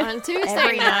night. On Tuesday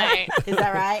Every night. Is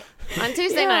that right? On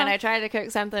Tuesday Yeah. night, I tried to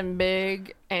cook something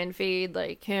big and feed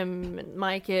like him, and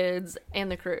my kids,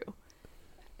 and the crew.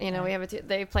 We have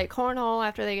they play cornhole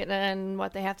after they get done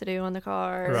what they have to do on the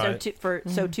car. Right.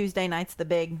 So Tuesday night's the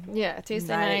big. Yeah,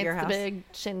 Tuesday Night at night's your the house? big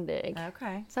shindig.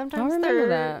 Okay. Sometimes I remember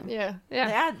they're that. yeah.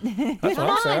 Yeah. That's what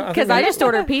I'm saying. Because I just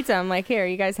ordered pizza. I'm like, here,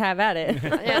 you guys have at it.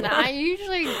 And I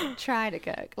usually try to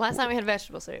cook. Last time we had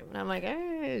vegetable soup, and I'm like,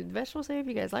 hey, vegetable soup.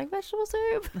 You guys like vegetable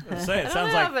soup? I say, it I don't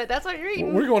sounds know, like but that's what you're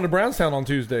eating. We're going to Brownstown on I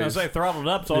Tuesdays. was like Throttled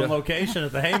Up's on Yeah. location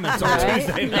at the Heyman's on Right?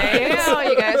 Tuesday night. There you go.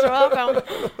 You guys are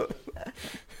welcome.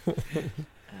 Oh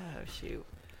shoot.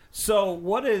 So,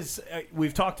 what is?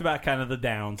 We've talked about kind of the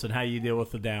downs and how you deal with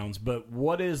the downs, but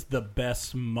what is the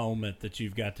best moment that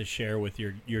you've got to share with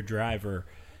your driver?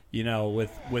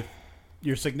 With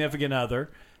your significant other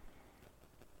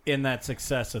in that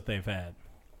success that they've had.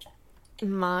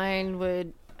 Mine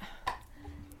would.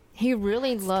 He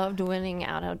really loved winning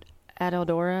out at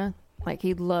Eldora. Like,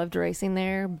 he loved racing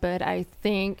there, but I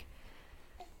think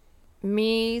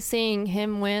me seeing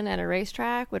him win at a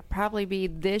racetrack would probably be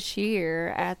this year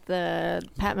at the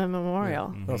Patman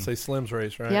Memorial. I'll say Slim's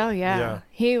race, right? Oh, yeah.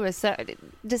 He was so.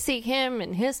 To see him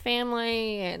and his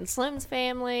family and Slim's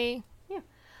family,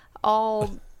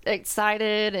 all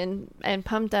excited and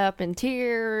pumped up in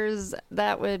tears,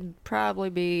 that would probably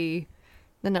be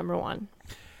the number one.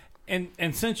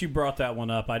 And since you brought that one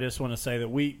up, I just want to say that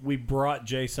we brought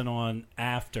Jason on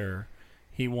after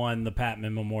he won the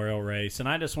Patman Memorial race, and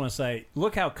I just want to say,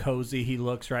 look how cozy he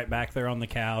looks right back there on the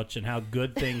couch, and how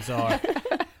good things are.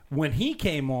 When he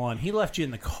came on, he left you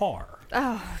in the car.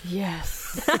 Oh, yes.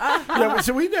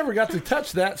 So we never got to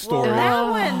touch that story.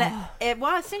 Well, that one, it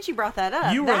was, since you brought that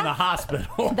up. You were in the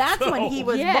hospital. That's when he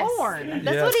was Yes. born. That's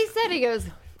Yes. what he said. He goes,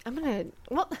 I'm going to,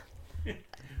 well,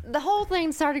 the whole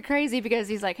thing started crazy because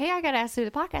he's like, hey, I got asked to do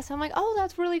the podcast. I'm like, oh,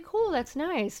 that's really cool. That's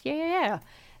nice. Yeah.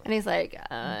 And he's like,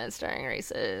 it's during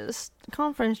Reese's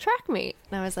conference track meet.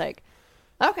 And I was like,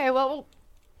 okay, well,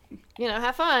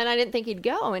 have fun. I didn't think he'd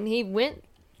go. And he went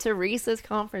to Reese's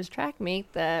conference track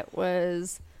meet. That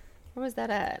was, where was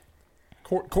that at?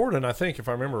 Corden, I think, if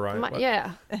I remember right.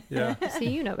 Yeah. Yeah. See,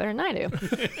 you know better than I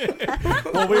do.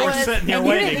 Well, we were sitting here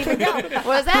waiting.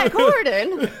 Was at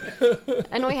Corden.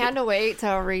 And we had to wait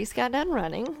till Reese got done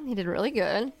running. He did really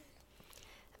good.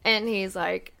 And he's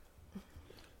like,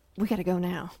 we got to go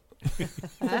now. So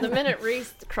the minute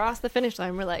Reese crossed the finish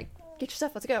line, we're like, get your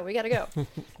stuff, let's go. We got to go.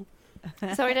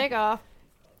 So we take off.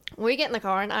 We get in the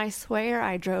car, and I swear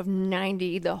I drove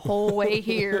 90 the whole way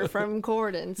here from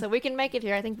Corden. So we can make it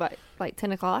here, I think, by like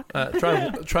 10 o'clock.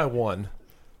 Try one.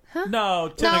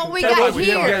 No, We got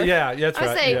here. Yeah, that's I would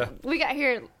right. say Yeah. we got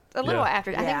here a little Yeah.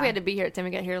 after. I think Yeah. we had to be here at 10.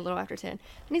 We got here a little after 10. And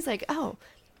he's like, oh,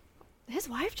 his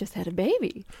wife just had a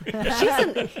baby. He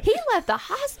left the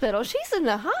hospital. She's in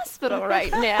the hospital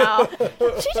right now.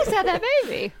 She just had that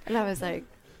baby. And I was like,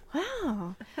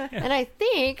 wow. And I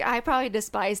think I probably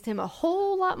despised him a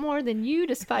whole lot more than you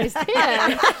despised him.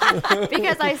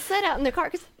 Because I sat out in the car.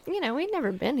 Because, we'd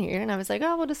never been here. And I was like,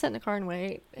 oh, we'll just sit in the car and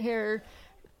wait here.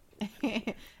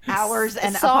 Hours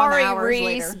and Sorry, upon hours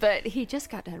Reese, later. but he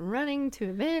just got done running to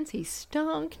events. He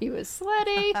stunk. He was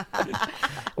sweaty.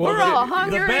 Well, We're all the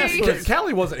hungry. best was-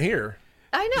 Callie wasn't here.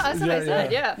 I know. That's what I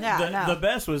said. Yeah. Yeah, The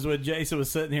best was when Jason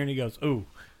was sitting here and he goes, ooh,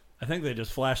 I think they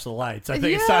just flashed the lights. I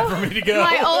think it's time for me to go.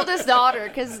 My oldest daughter,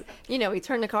 because, we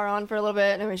turn the car on for a little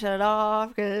bit and then we shut it off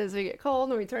because we get cold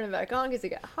and we turn it back on because it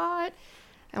got hot.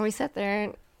 And we sat there,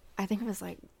 and I think it was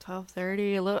like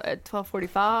 12:30, a little at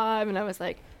 12:45, and I was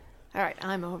like, "All right,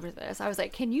 I'm over this." I was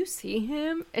like, "Can you see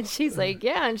him?" And she's like,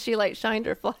 "Yeah," and she like shined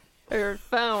her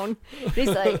phone. And he's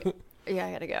like, "Yeah,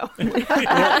 I gotta go."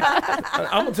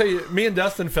 I'm gonna tell you, me and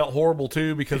Dustin felt horrible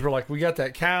too because we're like, we got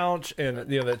that couch and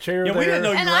that chair. Yeah, there. we didn't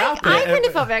know you And were out there. I kind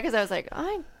of felt bad because I was like,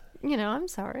 I'm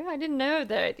sorry. I didn't know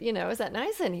that, it was that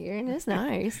nice in here, and it's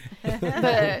nice.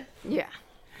 But, yeah.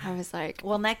 I was like,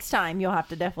 Well, next time you'll have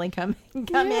to definitely come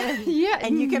in. yeah.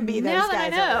 And you can be those now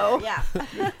that guys. I know. over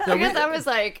there. Yeah. Because I was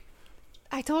like,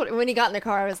 I told when he got in the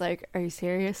car, I was like, "Are you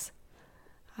serious?"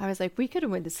 I was like, "We could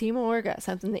have went to Seymour, got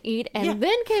something to eat, and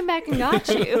then came back and got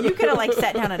you." You could have like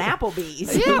sat down at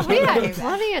Applebee's. Yeah, we had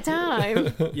plenty of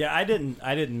time. Yeah, I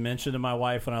didn't mention to my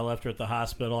wife when I left her at the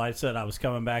hospital. I said I was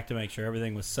coming back to make sure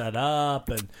everything was set up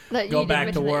and That go you back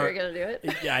didn't to mention that work. you were gonna do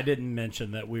it. Yeah, I didn't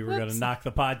mention that we were going to knock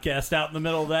the podcast out in the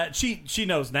middle of that. She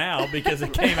knows now because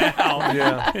it came out.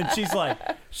 Yeah. And she's like,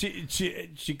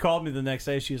 she called me the next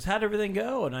day. She goes, "How'd everything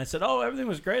go?" And I said, "Oh, everything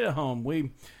was great at home.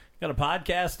 We got a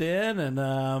podcast in, and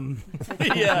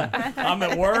yeah, I'm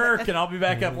at work, and I'll be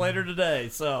back up later today."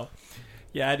 So,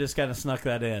 yeah, I just kind of snuck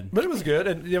that in. But it was good,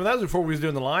 and that was before we was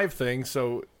doing the live thing,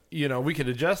 so we could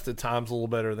adjust the times a little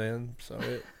better then. So,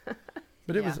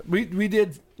 but it was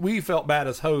we felt bad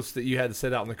as hosts that you had to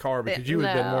sit out in the car because you would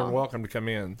have been more than welcome to come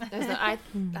in. I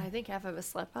think half of us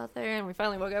slept out there, and we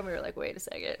finally woke up. And we were like, "Wait a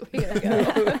second, we gotta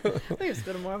go. We have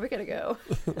spent more. We gotta go."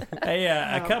 Hey,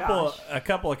 a gosh.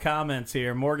 couple of comments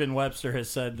here. Morgan Webster has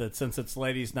said that since it's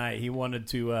ladies' night, he wanted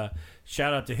to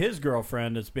shout out to his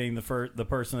girlfriend as being the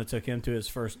person that took him to his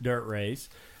first dirt race.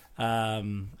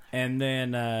 And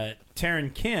then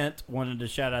Taryn Kent wanted to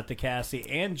shout out to Cassie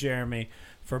and Jeremy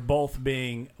for both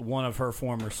being one of her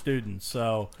former students.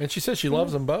 So, And she says she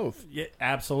loves them both. yeah,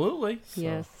 absolutely.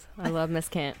 Yes, I love Miss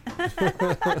Kent.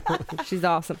 She's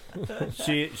awesome.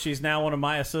 She's now one of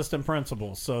my assistant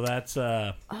principals. So that's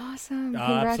Awesome. Absolutely.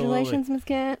 Congratulations, Miss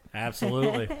Kent.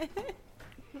 absolutely.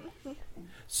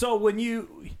 So when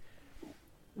you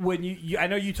I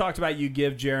know you talked about you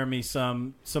give Jeremy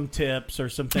some tips or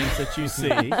some things that you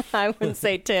see, I wouldn't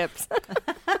say tips.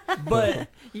 but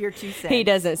You're too sad. He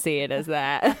doesn't see it as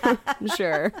that. I'm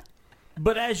sure.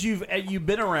 but as you've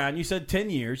been around, you said 10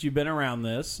 years, you've been around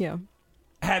this. Yeah.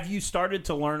 Have you started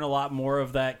to learn a lot more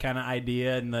of that kind of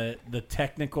idea and the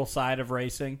technical side of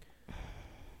racing?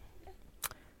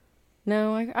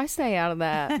 No, I stay out of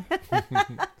that.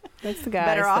 That's the guys.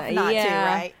 Better off not to, yeah.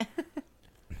 right?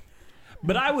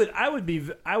 But I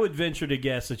would venture to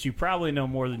guess that you probably know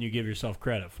more than you give yourself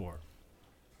credit for.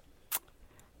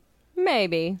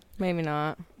 Maybe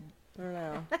not. I don't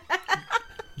know.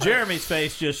 Jeremy's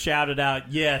face just shouted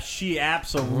out, "Yes, she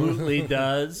absolutely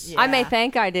does." I may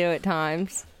think I do at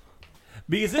times.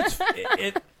 Because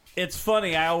it's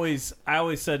funny. I always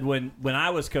said when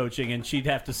I was coaching and she'd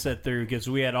have to sit through, because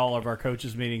we had all of our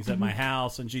coaches meetings at my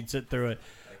house and she'd sit through it.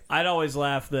 I'd always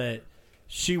laugh that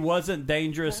she wasn't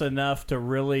dangerous enough to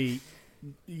really,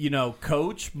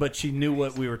 coach, but she knew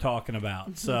what we were talking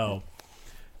about. So,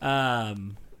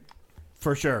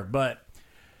 for sure. But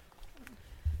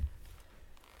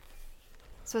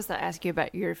Supposed to ask you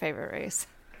about your favorite race.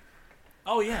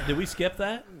 oh yeah, did we skip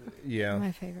that? Yeah.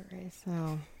 My favorite race.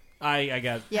 Oh. I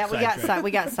got Yeah, sidetracked.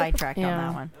 we got sidetracked on Yeah.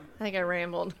 that one. I think I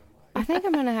rambled. I think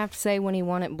I'm going to have to say when he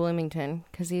won at Bloomington,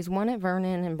 because he's won at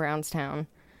Vernon and Brownstown,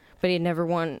 but he had never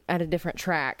won at a different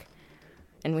track.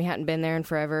 And we hadn't been there in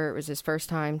forever. It was his first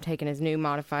time taking his new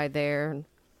modified there.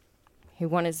 He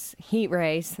won his heat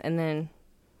race, and then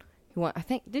he won. I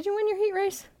think, did you win your heat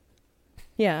race?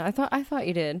 Yeah, I thought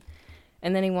you did.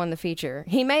 And then he won the feature.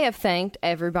 He may have thanked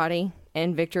everybody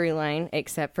in Victory Lane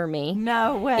except for me.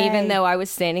 No way. Even though I was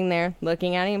standing there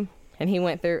looking at him, and he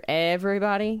went through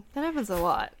everybody. That happens a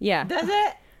lot. Yeah. Does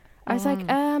it? I was like,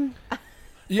 Okay. I'm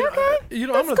I'm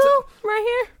that's gonna cool,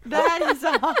 right That is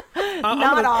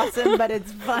not awesome, but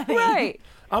it's funny. here. Right.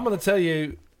 I'm going to tell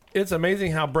you, it's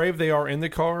amazing how brave they are in the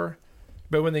car,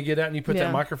 but when they get out and you put Yeah.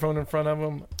 that microphone in front of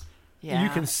them, Yeah. you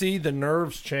can see the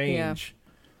nerves change.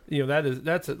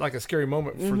 That's like a scary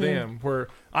moment for them. Where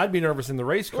I'd be nervous in the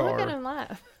race Look at car, him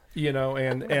laugh.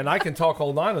 and I can talk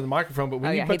all night on the microphone, but when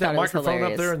Oh, you yeah, put he that thought it was microphone up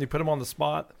hilarious. there and you put them on the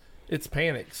spot, it's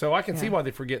panic. So I can see Yeah. why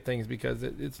they forget things because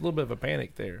it's a little bit of a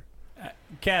panic there.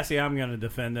 Cassie, I'm going to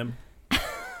defend him.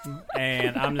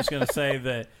 And I'm just going to say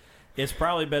that it's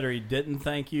probably better he didn't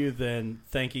thank you than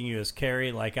thanking you as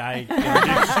Carrie, like I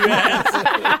introduced you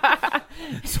as.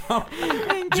 So,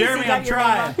 Jeremy, I'm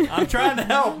trying. I'm trying to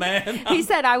help, man. He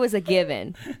said I was a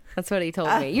given. That's what he told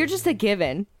me. You're just a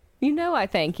given. You know I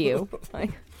thank you.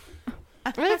 Like,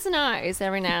 Well, it's nice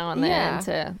every now and then Yeah.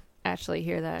 to actually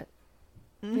hear that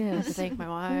Yes. To thank my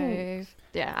wife.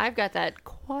 Yeah, I've got that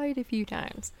quite a few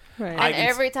times. Right. And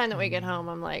every time that we get home,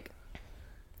 I'm like,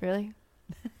 really?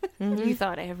 You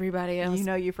thought everybody else You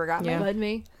know you forgot me. led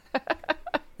me?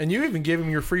 And you even give him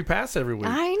your free pass every week.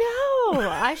 I know.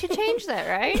 I should change that,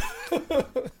 right?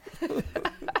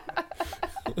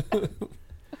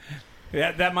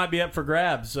 Yeah, that might be up for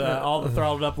grabs. All the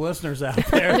throttled up listeners out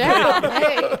there. Yeah.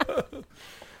 Hey.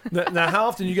 Now, how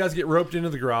often you guys get roped into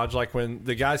the garage? Like when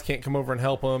the guys can't come over and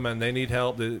help them, and they need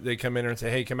help, they come in and say,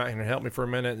 "Hey, come out here and help me for a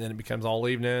minute," and then it becomes all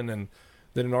evening, and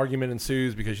then an argument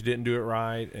ensues because you didn't do it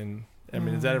right. And I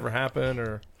mean, does that ever happen?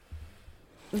 Or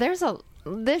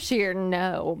This year,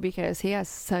 no, because he has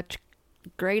such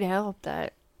great help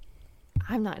that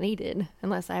I'm not needed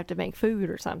unless I have to make food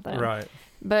or something. right?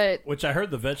 But Which I heard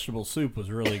the vegetable soup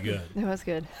was really good. it was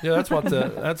good. Yeah, that's what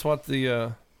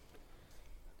the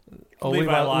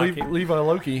Levi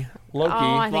Loki. Oh,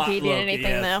 I think he did Loki, anything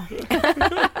yes.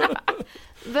 though.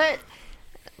 But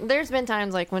there's been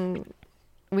times like when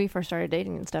we first started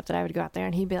dating and stuff that I would go out there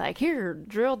and he'd be like, "Here,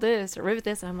 drill this or rivet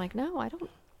this," and I'm like, "No, I don't.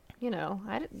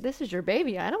 This is your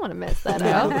baby. I don't want to mess that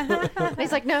up." And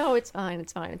he's like, "No, it's fine.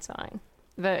 It's fine. It's fine."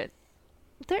 But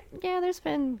there's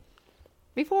been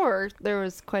before there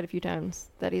was quite a few times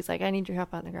that he's like, "I need your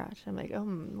help out in the garage." I'm like, "Oh,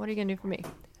 what are you gonna do for me?"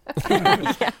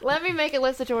 Let me make a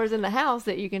list of chores in the house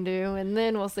that you can do, and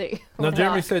then we'll see. Now,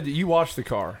 Jeremy said that you wash the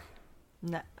car.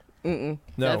 No. No,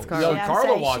 That's Carla. no, Yeah, I'm Carla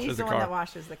saying washes she's the the one car. that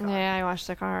washes the car. Yeah, I wash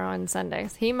the car on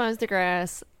Sundays. He mows the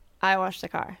grass. I wash the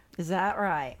car. Is that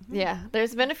right? Yeah,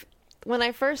 there's been when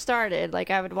I first started, like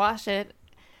I would wash it,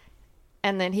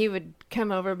 and then he would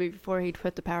come over before he'd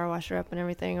put the power washer up and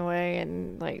everything away,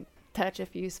 and like touch a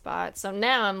few spots. So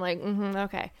now I'm like,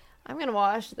 okay, I'm gonna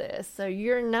wash this, so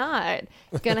you're not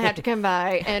gonna have to come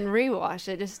by and rewash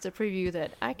it just to preview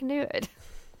that I can do it.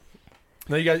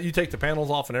 Now you take the panels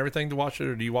off and everything to wash it,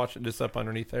 or do you wash it just up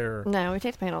underneath there? No, we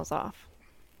take the panels off.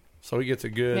 So he gets a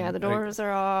good. Yeah, the doors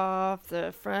are off.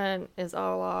 The front is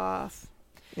all off.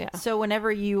 Yeah. So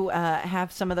whenever you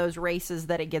have some of those races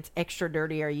that it gets extra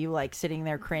dirty, are you like sitting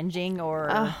there cringing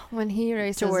or? When he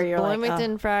races where you're like,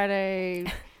 Bloomington Friday,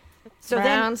 So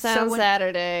Brownstown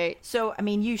Saturday. So I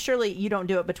mean, you don't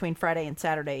do it between Friday and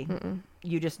Saturday.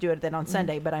 You just do it then on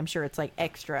Sunday. But I'm sure it's like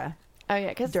extra Oh yeah,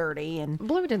 because dirty and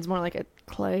Bloomington's more like a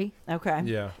clay. okay.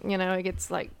 Yeah. It gets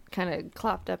like kind of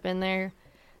clopped up in there,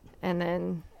 and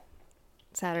then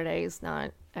Saturday is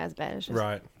not as bad. It's just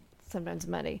Right. sometimes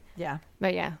muddy. Yeah.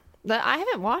 But yeah, I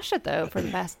haven't washed it though for the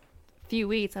past few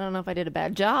weeks. I don't know if I did a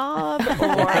bad job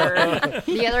or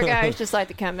the other guys just like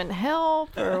to come and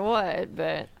help or what.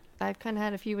 But I've kind of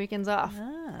had a few weekends off.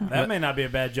 That may not be a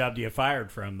bad job to get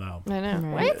fired from, though. I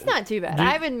know. Well, it's not too bad.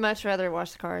 I would much rather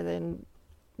wash the car than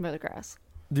mow the grass.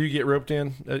 Do you get roped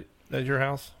in at your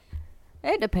house?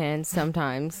 It depends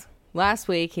sometimes. Last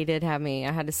week he did have me.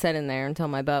 I had to sit in there until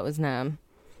my butt was numb,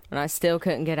 and I still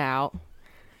couldn't get out.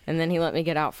 And then he let me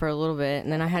get out for a little bit,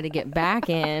 and then I had to get back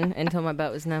in until my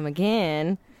butt was numb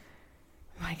again.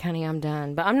 I'm like, honey, I'm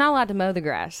done. But I'm not allowed to mow the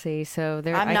grass, see? So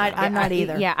there. I'm not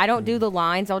either. Yeah, I don't do the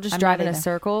lines. I'll just I'm drive not in a either.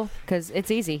 circle because it's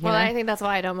easy. Well, you I know? think that's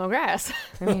why I don't mow grass.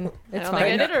 I mean, I it's don't think I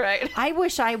fine. did it right. I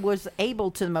wish I was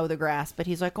able to mow the grass, but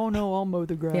he's like, "Oh no, I'll mow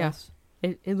the grass."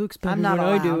 Yeah. It looks better I'm not when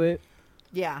I do allowed. it.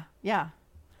 Yeah. Yeah.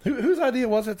 Whose idea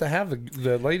was it to have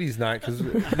the ladies' night? Because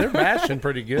they're bashing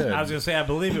pretty good. I was going to say, I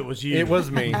believe it was you. It was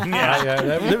me.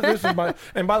 This is my.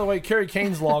 And by the way, Carrie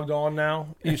Kane's logged on now.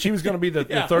 She was going to be the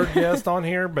third guest on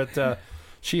here, but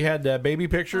she had baby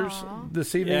pictures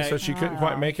this evening, Yeah. so she couldn't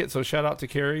quite make it. So shout out to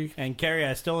Carrie. And Carrie,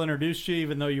 I still introduced you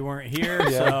even though you weren't here,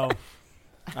 so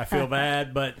I feel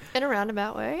bad. But In a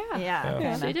roundabout way, yeah.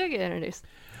 Yeah. She did get introduced.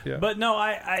 Yeah. But no,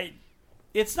 I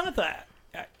it's not that.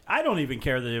 I don't even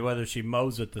care whether she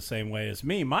mows it the same way as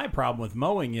me. My problem with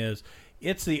mowing is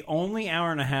it's the only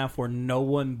hour and a half where no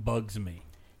one bugs me.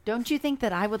 Don't you think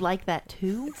that I would like that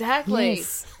too? Exactly.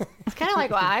 Yes. It's kind of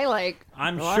like why I like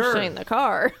I'm washing the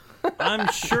car. I'm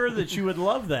sure that you would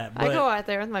love that, I go but, out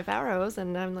there with my power hose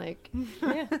and I'm like,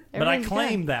 yeah. but I everything's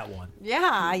claimed done. that one.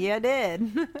 Yeah, you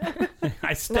did.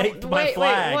 I staked my Wait,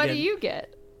 flag. what do and- you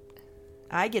get?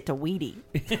 I get to weed eat.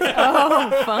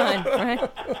 Oh, fun. Right?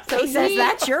 So he says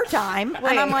that's your time, and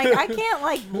I'm like, I can't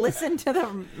like listen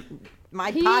to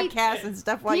my podcast and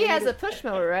stuff while He you has do- a push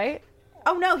mower, right?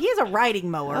 Oh no, he has a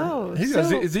riding mower. Oh, He's got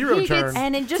a zero he turn. gets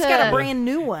And it just to got a brand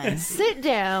new one. sit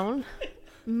down,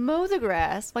 mow the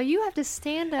grass while you have to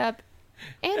stand up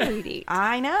and Ladie.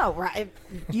 I know, right?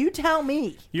 You tell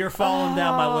me. You're falling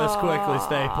down my list quickly,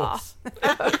 Staples.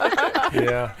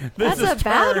 Yeah. This That's is a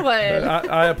bad turn- one.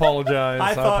 I apologize.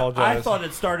 I apologize. I thought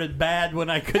it started bad when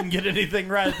I couldn't get anything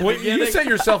right at the Well, beginning. you set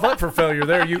yourself up for failure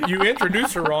there. You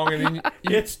introduced her wrong, and then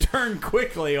It's turned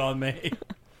quickly on me.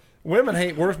 women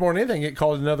hate worse more than anything get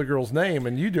called another girl's name,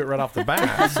 and you do it right off the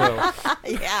bat. So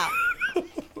Yeah.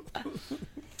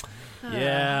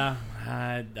 Yeah,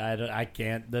 I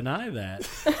can't deny that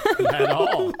at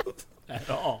all. At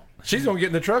all. she's gonna get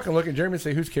in the truck and look at Jeremy and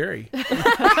say, "Who's Carrie?"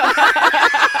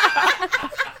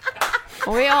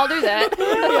 We all do that.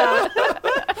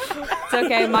 It's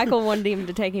okay. Michael wanted him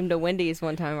to take him to Wendy's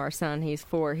one time. Our son, he's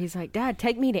 4. He's like, Dad,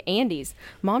 take me to Andy's.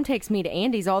 Mom takes me to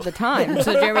Andy's all the time.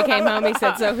 So Jeremy came home. He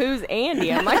said, so who's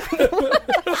Andy? I'm like, that's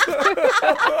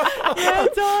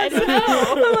awesome.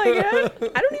 I'm like, I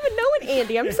don't even know an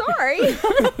Andy. I'm sorry.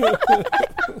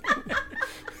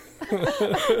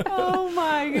 Oh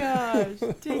my gosh.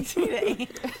 Takes me to Andy.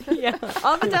 Yeah,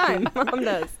 all the time. Mom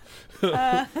does.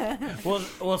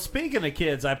 Well, speaking of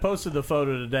kids, I posted the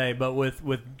photo today, but with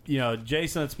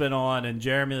Jason that's been on and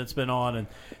Jeremy that's been on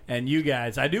and you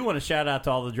guys, I do want to shout out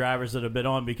to all the drivers that have been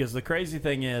on, because the crazy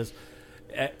thing is,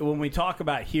 when we talk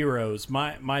about heroes,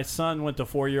 my son went to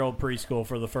 4-year-old preschool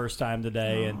for the first time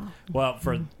today, and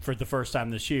for the first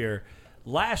time this year.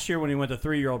 Last year when he went to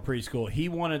 3-year-old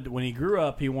preschool, when he grew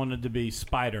up, he wanted to be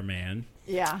Spider-Man.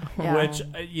 Yeah. Which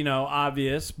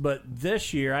obvious, but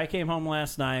this year I came home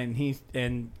last night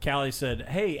and Callie said,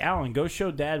 "Hey, Alan, go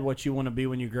show Dad what you want to be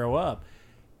when you grow up."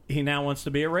 He now wants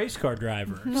to be a race car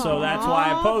driver, so that's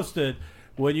why I posted.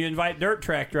 When you invite dirt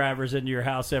track drivers into your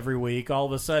house every week, all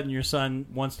of a sudden your son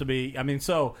wants to be. I mean,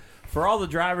 so for all the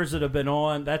drivers that have been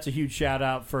on, that's a huge shout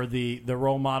out for the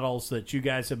role models that you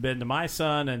guys have been to my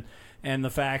son, and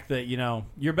the fact that,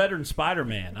 you're better than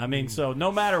Spider-Man. I mean, so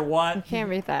no matter what,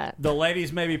 Can't beat that. the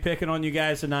ladies may be picking on you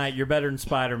guys tonight, you're better than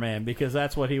Spider-Man, because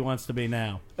that's what he wants to be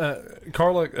now.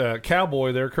 Carla,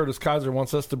 Cowboy there, Curtis Kaiser,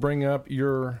 wants us to bring up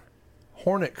your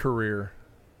Hornet career.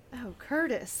 Oh,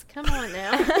 Curtis, come on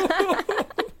now.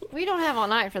 We don't have all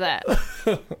night for that.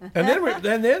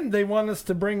 And then they want us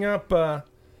to bring up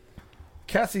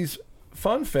Cassie's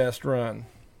Fun Fest run.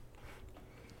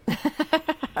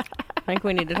 I think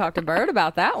we need to talk to Bird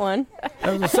about that one.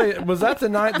 I was going to say, was that the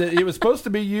night that it was supposed to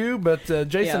be you, but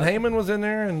Jason Heyman was in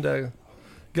there and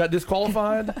got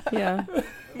disqualified? Yeah.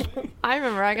 I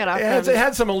remember I got off It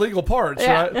had some illegal parts,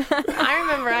 right? I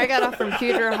remember I got off from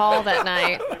Pewter Hall that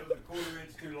night.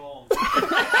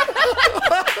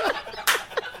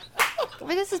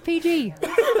 Wait, this is PG.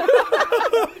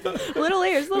 Little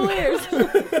ears.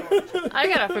 I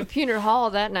got off from Pewter Hall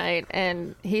that night,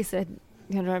 and he said,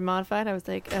 "You gonna drive modified?" I was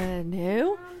like,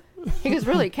 no. He goes,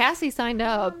 "Really? Cassie signed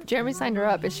up. Jeremy signed her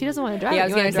up, and she doesn't want to drive Yeah, I it. was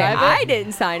You going want to to say, drive it?" I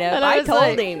didn't sign up. And I was told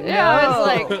like, him. Yeah, I was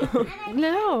No. like,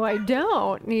 no, I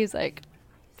don't. And he's like,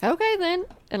 okay then.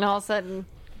 And all of a sudden,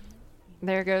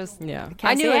 there goes. Yeah. I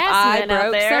Cassie knew if I Assman out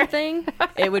broke there. something,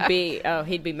 it would be,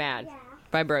 he'd be mad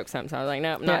if I broke something. So I was like,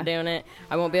 nope, not doing it.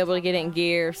 I won't be able to get it in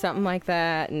gear, something like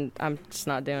that, and I'm just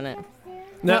not doing it.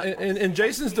 Now, in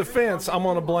Jason's defense, I'm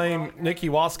going to blame Nikki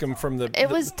Wascom from the... It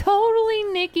was totally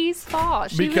Nikki's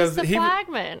fault. She Because was the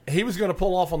flagman. He was going to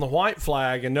pull off on the white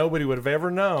flag, and nobody would have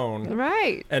ever known.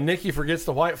 Right. And Nikki forgets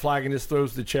the white flag and just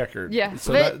throws the checkered. Yeah.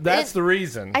 So But that's the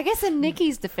reason. I guess in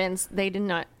Nikki's defense, they did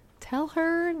not tell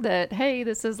her that, hey,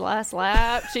 this is last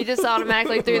lap. She just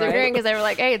automatically threw the Right. green because they were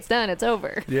like, hey, it's done. It's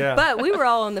over. Yeah. But we were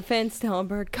all on the fence telling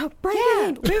Bird, come bring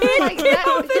it. We were like, Get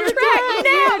off the you're track done.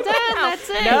 now. That's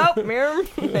it. Nope, there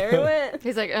he went.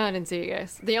 He's like, oh, I didn't see you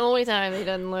guys. The only time he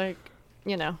doesn't look,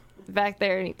 back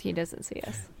there, he doesn't see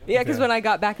us. Yeah, because when I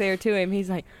got back there to him, he's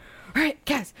like, all right,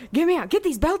 Cass, get me out. Get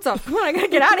these belts off. Come on, I got to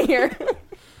get out of here.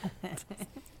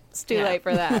 It's too late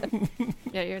for that.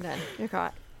 Yeah, you're done. You're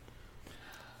caught.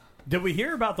 Did we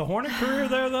hear about the Hornet career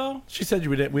there, though? She said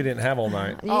we didn't have all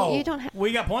night. You don't have.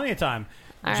 We got plenty of time.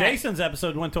 All right. Jason's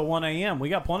episode went till 1 a.m. We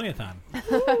got plenty of time.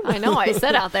 I know. I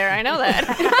said out there. I know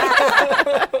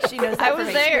that. She knows I that was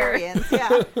from there. experience.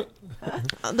 Yeah.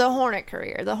 The Hornet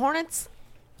career. The Hornets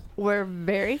were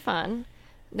very fun.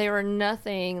 They were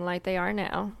nothing like they are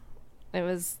now. It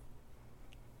was.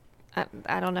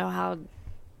 I don't know how.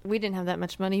 We didn't have that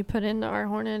much money put into our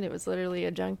Hornet. It was literally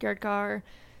a junkyard car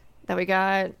that we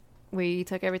got. We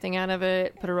took everything out of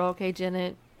it, put a roll cage in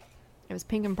it. It was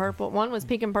pink and purple. One was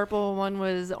pink and purple. One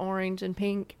was orange and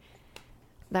pink.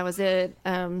 That was it.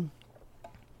 It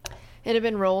had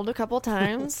been rolled a couple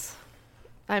times.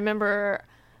 I remember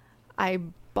I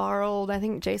borrowed, I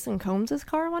think, Jason Combs'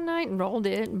 car one night and rolled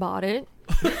it and bought it.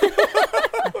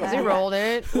 'Cause he rolled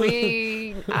it.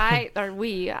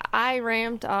 I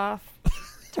ramped off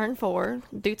turn 4,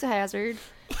 due to hazard.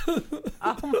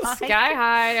 Sky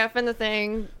high up in the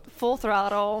thing, full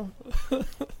throttle.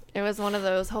 It was one of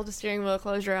those hold the steering wheel,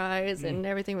 close your eyes, and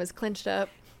everything was clinched up.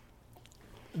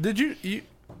 Did you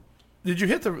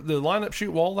hit the lineup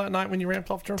chute wall that night when you ramped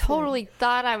off turn 4? Totally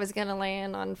thought I was gonna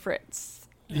land on Fritz.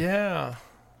 Yeah.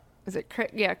 Is it Craig?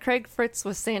 Yeah, Craig Fritz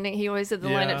was standing. He always did the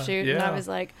lineup chute, and I was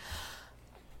like,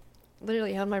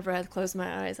 literally held my breath, closed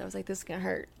my eyes. I was like, this is gonna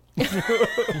hurt.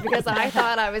 Because I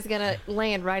thought I was gonna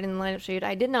land right in the lineup chute.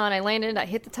 I did not. I landed. I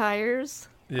hit the tires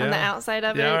on the outside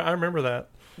of it. Yeah, I remember that.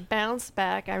 Bounced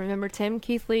back. I remember Tim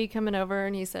Keithley coming over,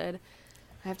 and he said,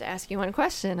 I have to ask you one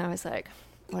question. I was like,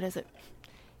 what is it?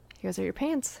 He goes, are your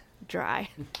pants dry?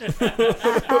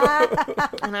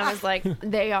 And I was like,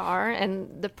 they are.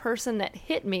 And the person that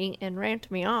hit me and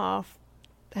ramped me off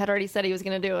had already said he was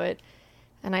going to do it.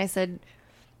 And I said,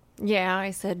 yeah.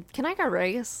 I said, can I go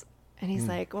race? And he's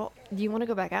like, well, do you want to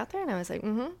go back out there? And I was like,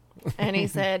 mm-hmm. And he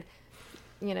said,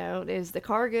 you know, is the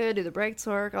car good? Do the brakes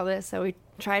work? All this. So we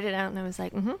tried it out, and I was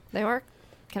like, mm-hmm, they work.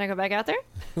 Can I go back out there?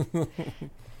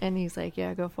 And he's like,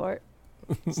 yeah, go for it.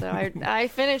 So I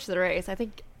finished the race.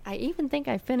 I even think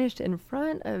I finished in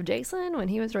front of Jason when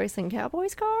he was racing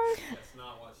Cowboy's car. That's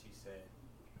not what she said.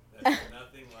 That's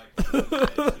nothing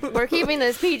like We're keeping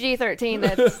this PG-13.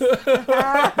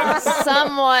 That's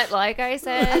somewhat like I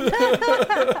said.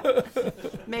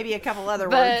 Maybe a couple other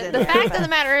words But in the there, fact but of the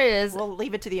matter is, we'll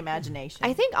leave it to the imagination.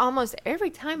 I think almost every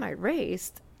time I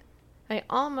raced, I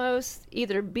almost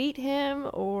either beat him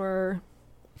or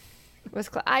was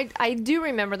I do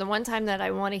remember the one time that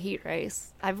I won a heat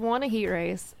race. I've won a heat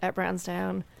race at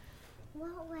Brownstown.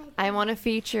 I won a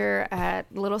feature at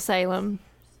Little Salem.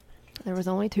 There was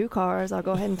only 2 cars. I'll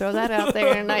go ahead and throw that out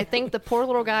there. And I think the poor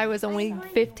little guy was only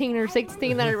 15 or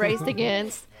 16 that I raced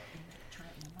against.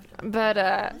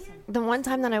 But the one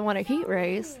time that I won a heat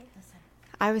race,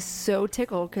 I was so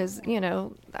tickled because, you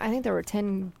know, I think there were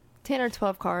 10 or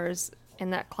 12 cars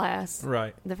in that class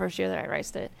the first year that I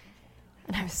raced it.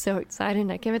 And I was so excited.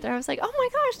 And I came in there. I was like, oh, my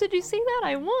gosh, did you see that?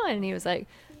 I won. And he was like,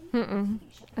 mm-mm.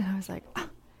 And I was like,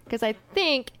 because I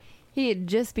think he had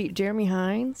just beat Jeremy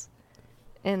Hines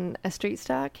in a street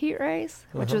stock heat race,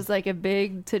 which was like a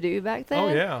big to-do back then.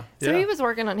 Oh, yeah. So he was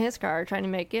working on his car, trying to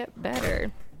make it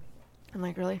better. I'm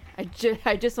like, really?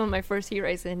 I just won my first heat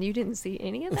race, and you didn't see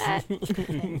any of that?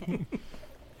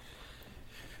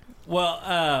 Well,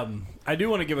 I do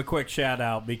want to give a quick shout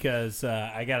out because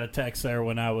I got a text there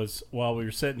while we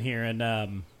were sitting here,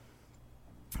 and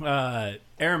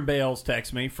Aaron Bales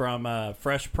texted me from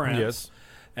Fresh Prince. Yes.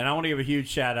 And I want to give a huge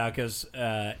shout out because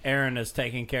Aaron is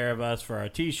taking care of us for our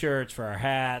T-shirts, for our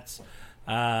hats.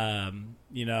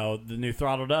 You know, the new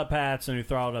Throttled Up hats, the new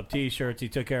Throttled Up T-shirts. He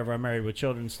took care of our Married with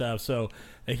Children stuff. So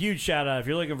a huge shout out if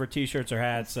you're looking for T-shirts or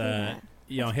hats.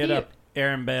 Hit up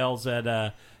Aaron Bales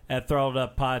at Throttled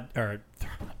Up Pod. Or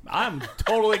I'm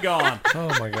totally gone. Oh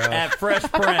my god! At Fresh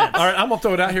Prince. All right, I'm gonna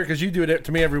throw it out here because you do it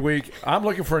to me every week. I'm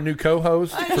looking for a new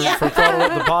co-host for Throttle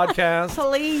Up the podcast.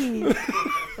 Please.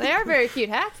 They are very cute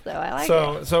hats, though. I like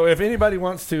it. So if anybody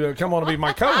wants to come on and be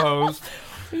my co-host,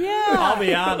 I'll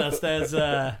be honest,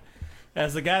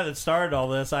 as the guy that started all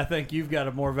this, I think you've got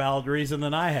a more valid reason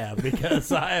than I have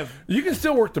because I have. You can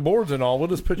still work the boards and all. We'll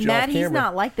just put you Matt, off camera. he's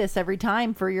not like this every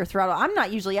time for your throttle. I'm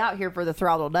not usually out here for the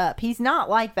Throttled Up. He's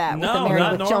not like that with the No, Married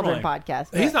not with Children normally.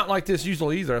 podcast. He's not like this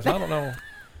usually either. So I don't know.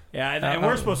 Yeah, and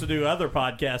we're supposed to do other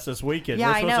podcasts this weekend. Yeah,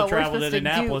 we're I supposed know. to travel We're to supposed to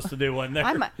Indianapolis to do one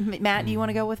there. Matt, do you want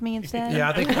to go with me instead? Yeah,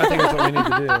 I think that's what we need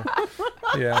to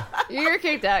do. Yeah, You're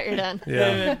kicked out. You're done.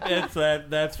 yeah.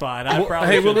 That's fine.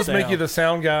 We'll just make you the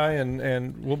sound guy,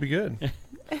 and we'll be good.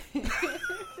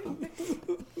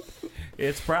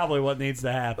 It's probably what needs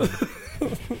to happen.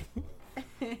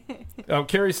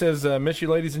 Carrie says, miss you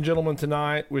ladies and gentlemen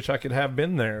tonight. Wish I could have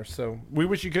been there. So we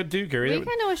wish you could too, Carrie. We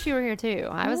kind of wish you were here, too.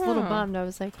 I was a little bummed. I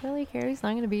was like, really? Carrie's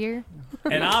not going to be here?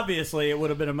 And obviously, it would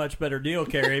have been a much better deal,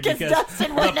 Carrie, because Dustin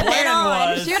the wouldn't have been plan on.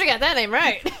 was She would have got that name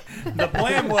right. the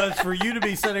plan was for you to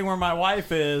be sitting where my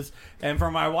wife is, and for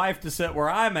my wife to sit where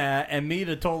I'm at, and me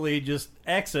to totally just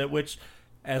exit, which,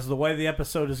 as the way the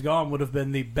episode has gone, would have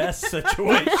been the best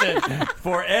situation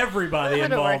for everybody That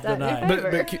would've involved worked out in tonight.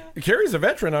 your favor. But Carrie's a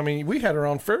veteran. I mean, we had her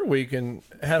on Fair Week and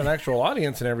had an actual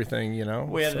audience and everything, you know.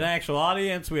 We had an actual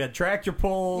audience. We had tractor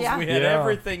pulls. Yeah. We had Yeah.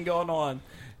 everything going on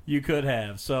you could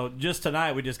have. So just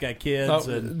tonight, we just got kids.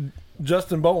 And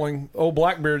Justin Bowling, old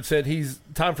Blackbeard, said he's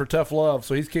time for tough love,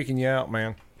 so he's kicking you out,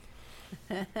 man.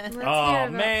 Let's hear Oh,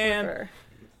 about man. Flipper.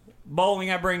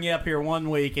 Bowling, I bring you up here one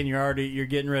week, and you're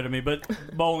getting rid of me. But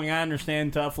Bowling, I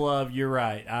understand tough love. You're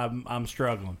right. I'm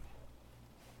struggling.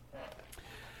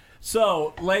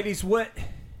 So, ladies, what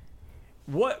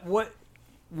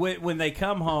when they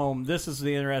come home? This is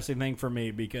the interesting thing for me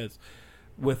because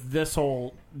with this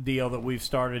whole deal that we've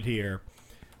started here,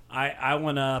 I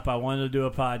went up. I wanted to do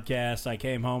a podcast. I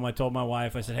came home. I told my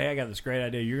wife. I said, "Hey, I got this great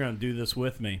idea. You're going to do this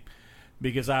with me,"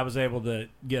 because I was able to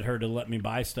get her to let me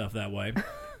buy stuff that way.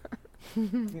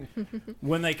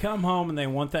 When they come home and they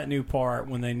want that new part,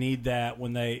 when they need that,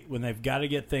 when they've got to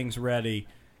get things ready,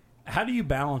 how do you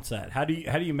balance that? How do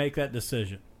you make that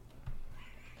decision?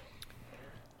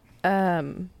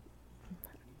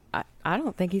 I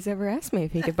don't think he's ever asked me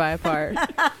if he could buy a part.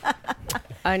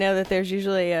 I know that there's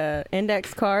usually a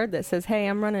index card that says, "Hey,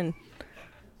 I'm running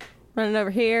over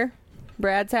here,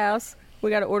 Brad's house. We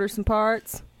got to order some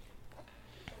parts."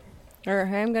 Or,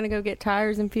 "Hey, I'm gonna go get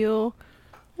tires and fuel."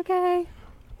 Okay,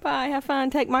 bye. Have fun.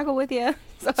 Take Michael with you.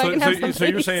 So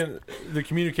you're saying the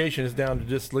communication is down to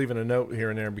just leaving a note here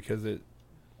and there because it.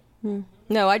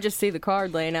 No, I just see the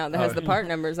card laying out that has the part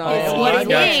numbers on it. what I he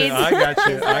got needs. you.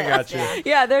 I got you.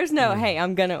 Yeah, there's no. Hey,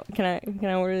 can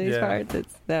I order these parts?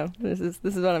 This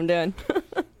is what I'm doing.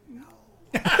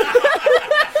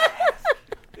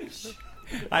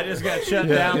 I just got shut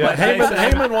down Yeah. by Jason.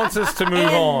 Heyman wants us to move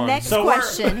And on. next So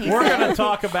question. we're going to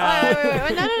talk about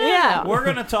No. Yeah. we're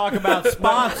going to talk about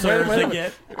sponsors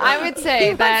again. I would say he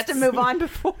wants that's to move on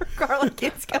before Carla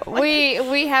gets going.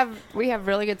 we have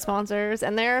really good sponsors,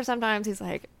 and there are sometimes he's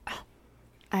like, "Oh,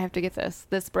 I have to get this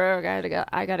bro.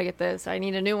 I gotta get this. I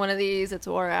need a new one of these. It's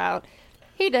wore out."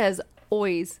 He does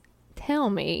always tell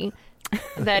me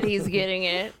that he's getting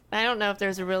it. I don't know if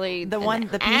there's a really the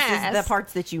ask. the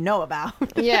parts that you know about.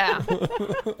 Yeah.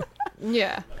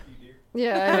 Yeah.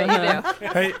 Yeah, I do.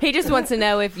 Hey, He just wants to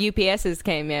know if UPSs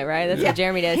came yet, right? That's Yeah. what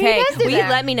Jeremy does. He Hey, does do will you that.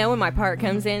 let me know when my part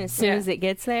comes in as soon Yeah. as it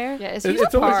gets there? Yeah, is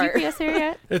It's always- UPS there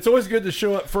yet? it's always good to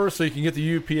show up first so you can get the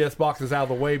UPS boxes out of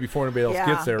the way before anybody else Yeah.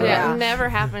 gets there, right? Yeah, it never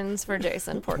happens for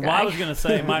Jason, poor guy. Well, I was going to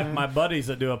say, my buddies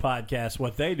that do a podcast,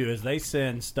 what they do is they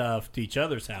send stuff to each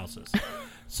other's houses.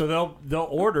 So they'll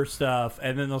order stuff,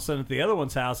 and then they'll send it to the other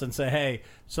one's house and say, "Hey,"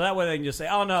 so that way they can just say,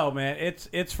 "Oh, no, man,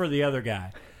 it's for the other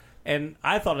guy." And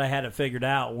I thought I had it figured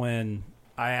out when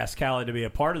I asked Callie to be a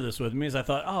part of this with me, is I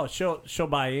thought, oh, she'll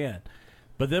buy in.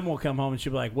 But then we'll come home and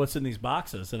she'll be like, "What's in these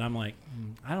boxes?" And I'm like,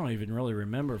 I don't even really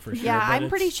remember for sure. Yeah, but I'm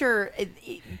pretty sure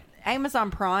Amazon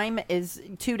Prime is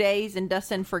 2 days, and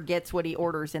Dustin forgets what he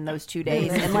orders in those 2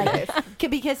 days, and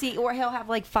because he'll have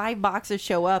like 5 boxes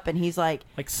show up, and he's like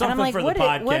something and I'm like, for the what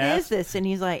podcast. what is this? And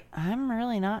he's like, I'm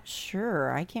really not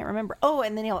sure. I can't remember. Oh,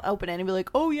 and then he'll open it and be like,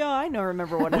 oh yeah, I know,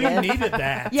 remember what it We is. needed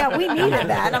that. Yeah, we needed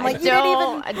that. And I'm like,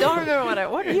 I don't remember what I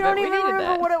ordered. you but don't we even needed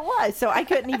remember that. what it was. So I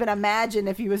couldn't even imagine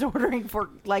if he was ordering for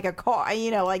like a car,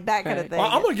 like that kind of thing. Well,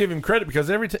 I'm going to give him credit because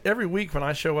every week when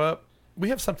I show up, we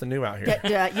have something new out here.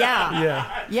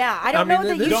 Yeah. I don't I know mean,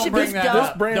 that this- you Don't should bring be that this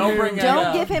up. brand Don't new- bring that Don't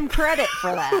up. give him credit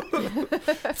for that.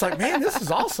 It's like, man, this is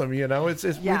awesome. It's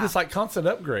we Yeah. just like constant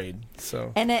upgrade.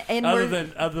 So And Other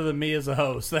we're, than me as a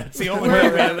host, that's the only way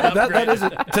we have an that upgrade. is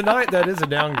tonight. That is a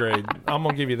downgrade. I'm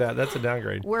gonna give you that. That's a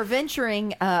downgrade. we're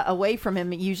venturing away from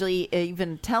him, usually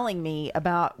even telling me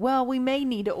about, well, we may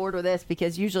need to order this,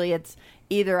 because usually it's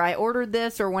either I ordered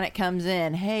this or when it comes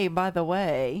in, hey, by the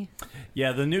way.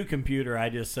 Yeah, the new computer. I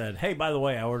just said, "Hey, by the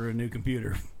way, I ordered a new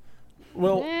computer,"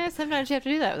 Well, Yeah, sometimes you have to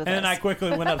do that with and then I us.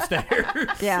 quickly went upstairs.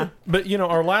 Yeah. but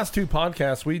our last 2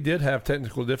 podcasts, we did have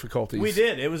technical difficulties. We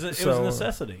did. It was a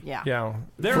necessity. Yeah. Yeah.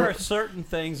 There are certain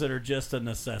things that are just a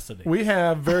necessity. We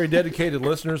have very dedicated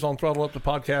listeners on Throttle Up the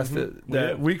podcast that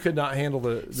do. we could not handle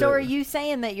the. So are you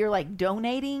saying that you're like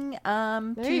donating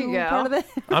to you go. part of it?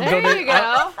 I'm There donating. you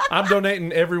go. I'm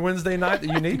donating every Wednesday night that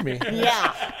you need me.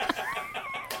 Yeah.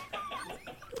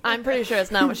 I'm pretty sure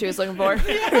it's not what she was looking for.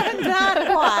 Not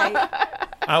quite.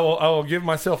 I will give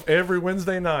myself every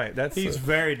Wednesday night. That's He's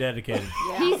very dedicated.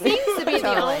 He seems to be the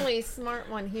Totally. only smart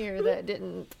one here that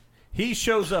didn't. He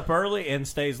shows up early and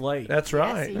stays late. that's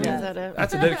right. he Is does. that it?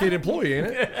 That's a dedicated employee, ain't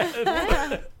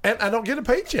it? And I don't get a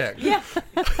paycheck. Yeah.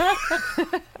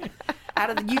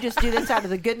 You just do this out of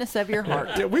the goodness of your heart.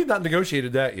 Yeah, we've not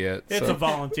negotiated that yet. It's so. a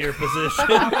volunteer position.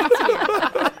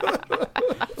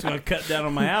 It's going to cut down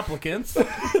on my applicants.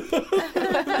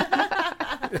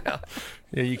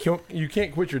 Yeah, you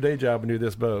can't quit your day job and do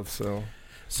this both.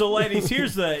 So, ladies,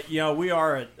 here's we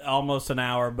are at almost an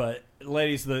hour, but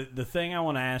ladies, the thing I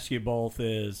want to ask you both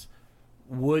is,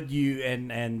 would you,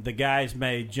 and the guys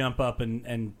may jump up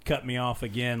and cut me off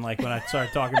again, like when I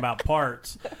started talking about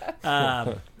parts.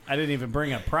 I didn't even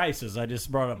bring up prices. I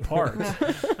just brought up parts.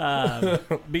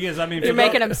 Because, I mean... You're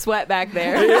making him sweat back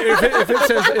there. if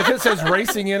it says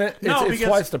racing in it, No, it's because-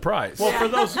 twice the price. Well,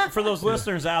 for those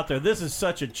listeners out there, this is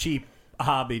such a cheap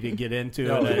hobby to get into.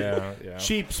 Oh, and yeah.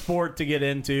 cheap sport to get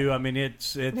into. I mean,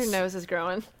 it's Your nose is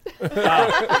growing.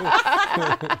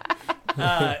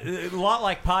 a lot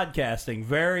like podcasting.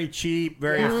 Very cheap,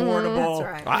 very affordable.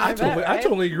 That's right. I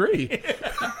totally agree.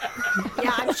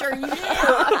 Yeah, I'm sure you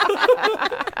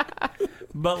do.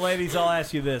 But ladies, I'll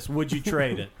ask you this: would you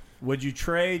trade it? Would you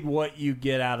trade what you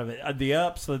get out of it? The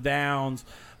ups, the downs,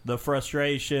 the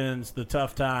frustrations, the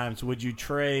tough times. Would you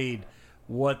trade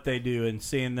what they do and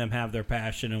seeing them have their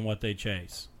passion and what they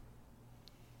chase?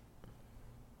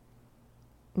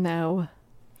 No.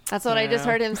 That's what I just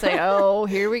heard him say. Oh,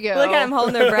 here we go. Look at him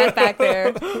holding their breath back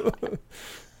there.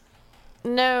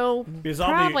 No, Because I'll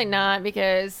be- probably not,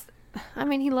 because, I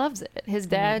mean, he loves it. His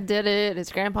dad did it.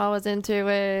 His grandpa was into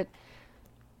it.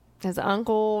 His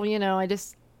uncle, I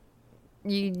just,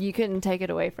 you couldn't take it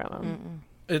away from him.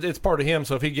 It's part of him.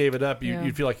 So if he gave it up, Yeah.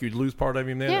 you'd feel like you'd lose part of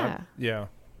him. Then, Yeah. yeah.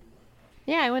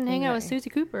 Yeah, I wouldn't hang out with Okay. Susie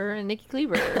Cooper and Nikki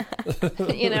Kleber,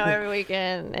 every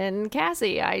weekend. And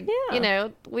Cassie,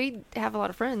 we have a lot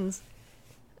of friends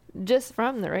just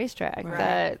from the racetrack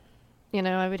that,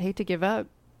 I would hate to give up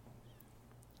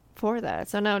for that.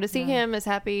 So, no, to see him as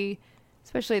happy,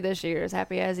 especially this year, as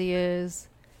happy as he is,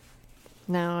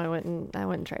 no, I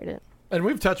wouldn't trade it. And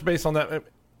we've touched base on that.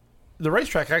 The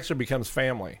racetrack actually becomes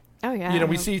family. Oh, yeah.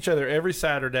 We see each other every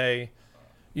Saturday.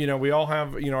 We all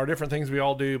have, our different things we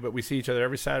all do, but we see each other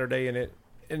every Saturday,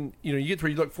 and you get to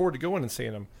where you look forward to going and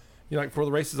seeing them. Like before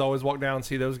the races, always walk down and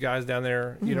see those guys down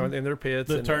there, in their pits.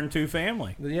 The and, Turn 2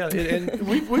 family. Yeah, and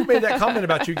we've made that comment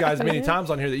about you guys many times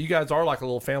on here that you guys are like a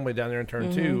little family down there in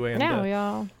Turn 2. And, Yeah, we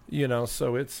all.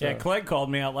 so it's... Yeah, Clegg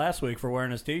called me out last week for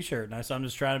wearing his T-shirt, and I said, I'm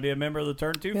just trying to be a member of the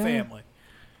Turn 2 family.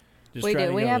 Just We trying do.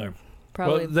 to We go have there.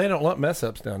 probably. Well, they don't let mess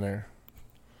ups down there.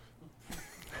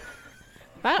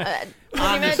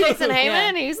 When you met Jason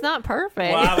Heyman, he's not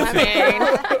perfect. Well, I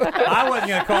mean, I wasn't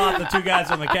going to call out the two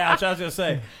guys on the couch. I was going to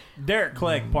say, Derek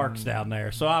Clegg parks down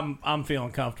there, so I'm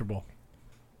feeling comfortable.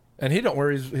 And he don't wear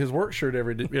his work shirt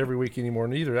every week anymore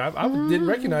neither. I didn't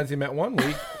recognize him at one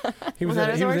week. He was Well, in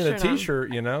that is a a work shirt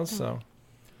on. T-shirt, so...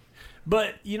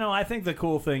 But, I think the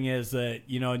cool thing is that,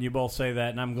 and you both say that,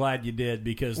 and I'm glad you did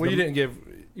because... Well, you didn't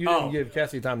give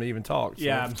Cassie time to even talk. So.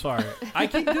 Yeah, I'm sorry. I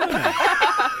keep doing it.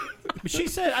 But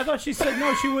I thought she said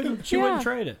no, she wouldn't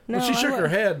trade it. No, Well, she I shook her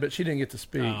wouldn't. head, but she didn't get to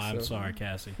speak. Oh, I'm so. sorry,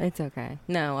 Cassie. It's okay.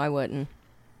 No, I wouldn't.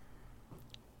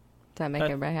 Does that make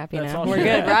everybody happy that's now? all We're she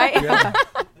good, had. right? Yeah.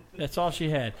 That's all she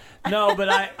had. No, but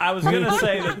I was going to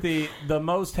say that the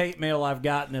most hate mail I've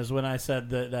gotten is when I said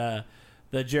that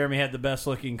Jeremy had the best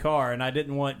looking car, and I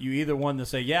didn't want you either one to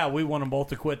say, yeah, we want them both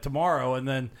to quit tomorrow, and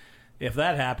then if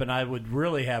that happened, I would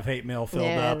really have hate mail filled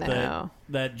Yeah, up no.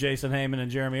 that Jason Heyman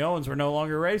and Jeremy Owens were no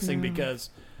longer racing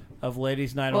because of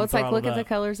Ladies' Night Well, on it's like, look Throttled at the Up.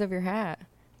 colors of your hat.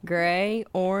 Gray,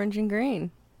 orange, and green.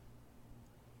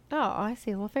 oh, I see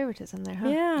a little favoritism there, huh?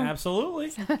 Yeah.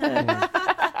 Absolutely.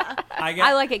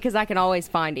 I like it because I can always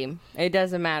find him. It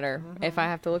doesn't matter. If I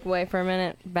have to look away for a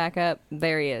minute, back up,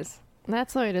 there he is.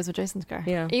 That's the way it is with Jason's car.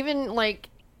 Yeah. Even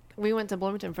we went to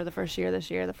Bloomington for the first year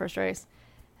this year, the first race,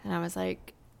 and I was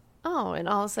like, oh, and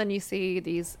all of a sudden you see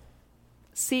these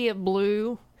sea of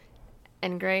blue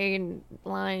and gray and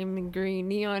lime and green,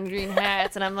 neon green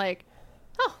hats, and I'm like,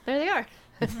 oh, there they are.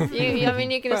 You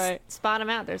can Right. just spot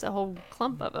them out. There's a whole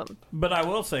clump of them. But I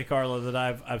will say, Carla, that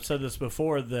I've said this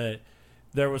before, that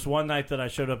there was one night that I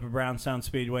showed up at Brownstown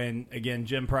Speedway, and again,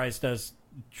 Jim Price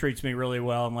treats me really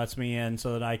well and lets me in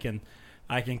so that I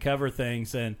can cover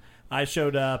things. And I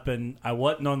showed up, and I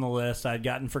wasn't on the list. I'd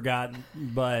gotten forgotten,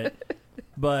 but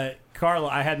Carla,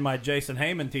 I had my Jason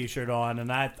Heyman T-shirt on,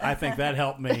 and I think that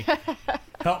helped me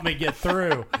get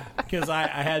through because I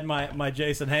had my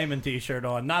Jason Heyman T-shirt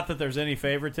on. Not that there's any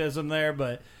favoritism there,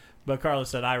 but Carla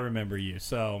said, I remember you.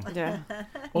 So, Yeah.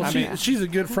 Well, I mean- she's a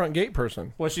good front gate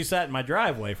person. well, she sat in my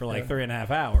driveway for like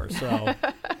 3.5 hours. So,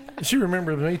 She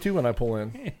remembers me too when I pull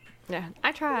in. Yeah.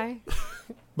 I try.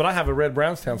 But I have a red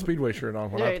Brownstown Speedway shirt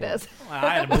on when Yeah, I he pull. does.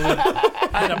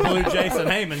 I had a blue Jason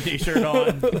Heyman T-shirt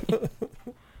on.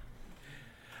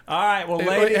 All right, well, Hey,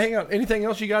 ladies, hang on. Anything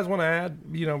else you guys want to add?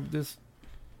 Just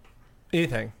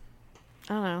anything.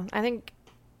 I don't know. I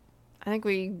think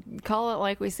we call it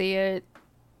like we see it.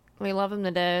 We love them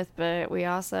to death, but we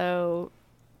also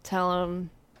tell them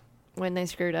when they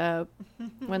screwed up,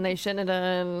 when they shouldn't have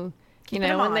done. Keep when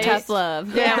them they honest. Tough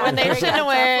love. Yeah, when they Tough shouldn't have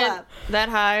went love. that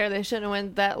high, or they shouldn't have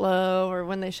went that low, or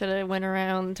when they should have went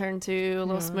around turn two a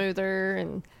little smoother,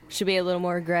 and Should be a little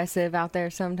more aggressive out there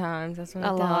sometimes. That's what I a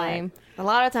tell lot. him. A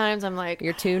lot of times I'm like,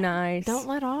 You're too nice. don't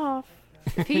let off.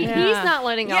 If he's Yeah. not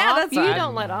letting Yeah, off, that's you what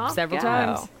don't let off. several Go.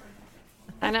 times.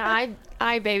 And I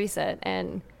babysit,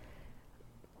 and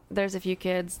there's a few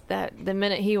kids that the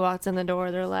minute he walks in the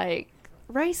door, they're like,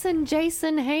 "Racing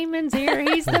Jason Heyman's here.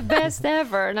 He's the best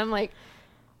ever." And I'm like,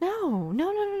 no.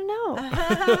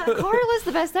 Carla's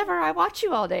the best ever. I watch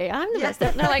you all day. I'm the best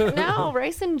ever. And they're like, no,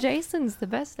 Racing Jason's the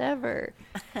best ever.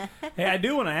 Hey, I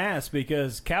do want to ask,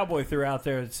 because Cowboy threw out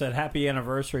there and said happy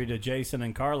anniversary to Jason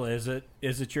and Carla. Is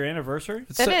it your anniversary?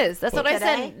 It is. That's what I today?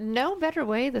 said. No better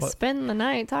way to spend the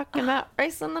night talking about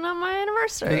racing than on my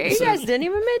anniversary. You guys didn't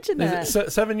even mention that. Is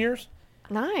it 7 years?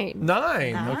 9.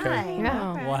 9. Okay.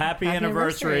 Yeah. Well, happy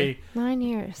anniversary 9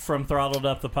 years. from Throttled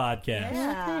Up the podcast.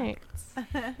 Yeah, thanks.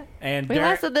 And We Derek,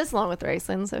 lasted this long with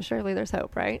racing, so surely there's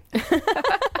hope, right?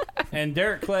 and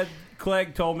Derek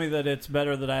Clegg told me that it's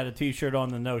better that I had a T-shirt on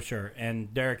than no shirt.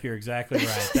 And Derek, you're exactly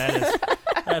right.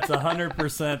 That's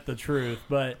 100% the truth.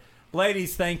 But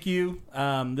ladies, thank you.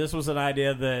 This was an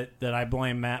idea that I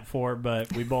blame Matt for,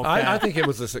 but we both. I think it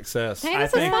was a success. Hey, I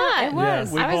this was think- fun. It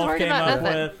was. we I was both worried came about up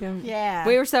nothing. with. Yeah.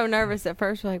 We were so nervous at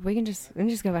first. We're like, we can just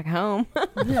go back home.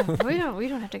 we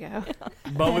don't have to go.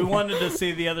 But we wanted to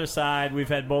see the other side. We've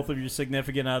had both of your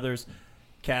significant others,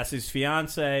 Cassie's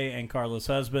fiance and Carla's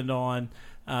husband, on.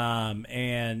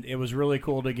 And it was really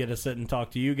cool to get to sit and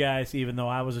talk to you guys, even though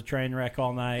I was a train wreck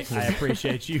all night. I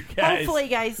appreciate you guys. Hopefully,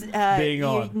 guys, being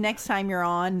on. next time you're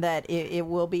on, that it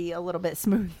will be a little bit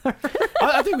smoother.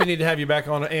 I think we need to have you back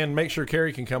on and make sure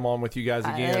Carrie can come on with you guys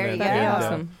again. there you and, go. That'd be and,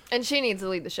 awesome. And she needs to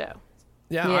lead the show.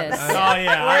 Yeah. Yes. Oh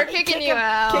yeah, We're kicking you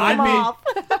out. Kick I'd 'em be- off.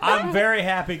 I'm very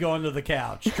happy going to the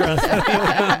couch. Trust me,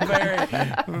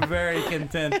 I'm very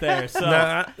content there. So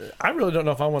No, I really don't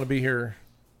know if I want to be here.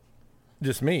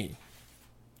 Just me.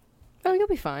 Oh, you'll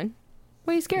be fine.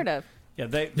 What are you scared of? You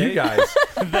yeah, they guys.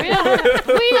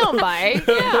 We don't bite.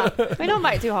 Yeah, we don't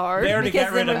bite too hard. They already Because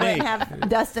got rid then of we me. wouldn't have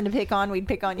Dustin to pick on. We'd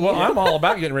pick on you. Well, I'm all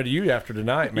about getting rid of you after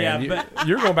tonight, man. Yeah,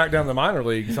 You're going back down to the minor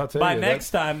leagues. I'll tell By you. next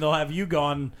time, they'll have you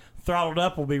gone. Throttled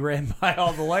Up will be ran by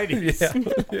all the ladies. Yeah.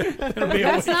 It'll be a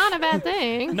That's waste. not a bad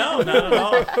thing. No, not at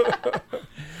all.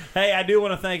 Hey, I do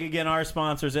want to thank again our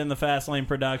sponsors in the Fast Lane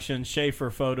Productions, Schaefer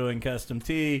Photo and Custom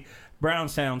Tee,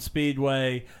 Brownstown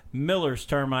Speedway, Miller's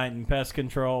Termite and Pest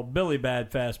Control, Billy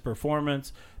Bad Fast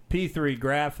Performance, P3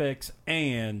 Graphics,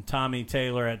 and Tommy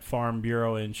Taylor at Farm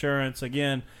Bureau Insurance.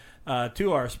 Again,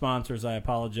 to our sponsors, I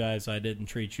apologize I didn't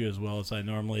treat you as well as I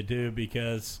normally do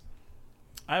because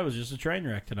I was just a train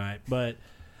wreck tonight. But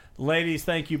ladies,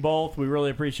 thank you both. We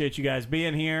really appreciate you guys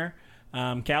being here.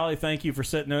 Callie, thank you for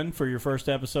sitting in for your first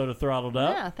episode of Throttled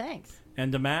Up. Yeah, thanks.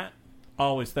 And to Matt,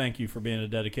 always thank you for being a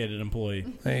dedicated employee.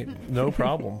 Hey, no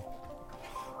problem.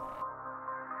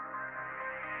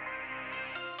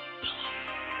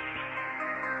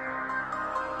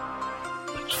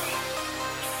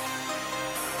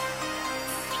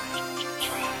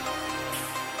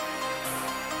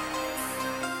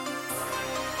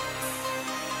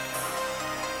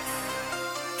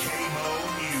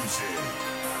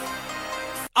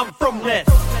 I'm from that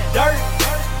dirt.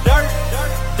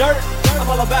 I'm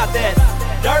all about that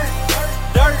dirt.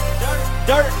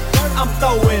 I'm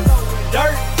throwing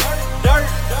dirt.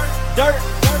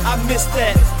 I miss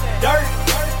that dirt.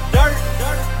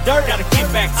 Gotta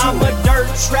get back to I'm a dirt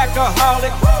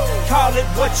trackaholic. Call it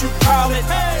what you call it.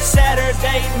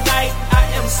 Saturday night, I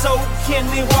am so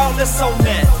Kenny Wallace on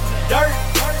that dirt.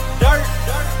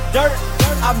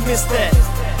 I miss that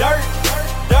dirt.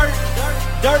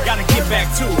 Gotta get back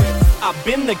to it. I've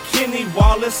been the Kenny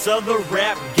Wallace of the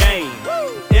rap game.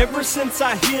 Ever since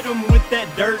I hit him with that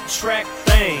dirt track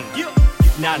thing.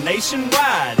 Now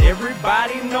nationwide,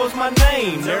 everybody knows my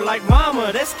name. They're like,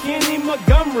 mama, that's Kenny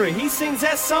Montgomery. He sings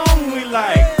that song we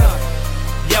like.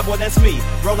 Yeah, boy, that's me.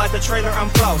 Roll out the trailer, I'm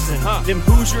flossing. Them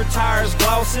Hoosier tires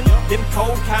glossing. Them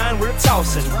cold kind we're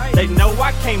tossing. They know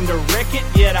I came to wreck it,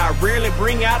 yet I rarely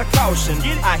bring out a caution.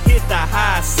 I hit the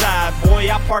high side, boy,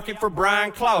 I park it for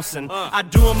Brian Clausen. I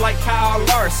do them like Kyle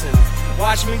Larson.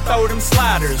 Watch me throw them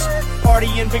sliders. Party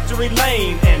in Victory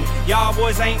Lane, and y'all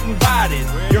boys ain't invited.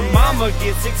 Your mama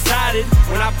gets excited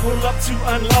when I pull up to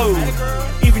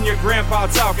unload. Even your grandpa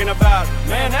talking about,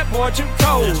 man, that boy too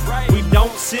cold. We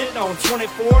don't sit on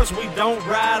 24s, we don't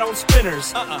ride on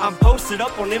spinners. I'm posted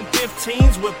up on them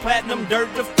 15s with platinum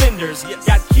dirt defenders.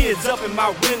 Got kids up in my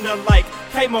window like,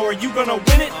 hey Mo, are you gonna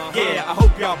win it? Yeah, I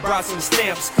hope y'all brought some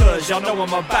stamps, cause y'all know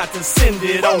I'm about to send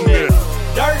it on me.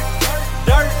 Dirt.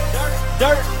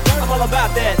 I'm all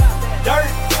about that dirt.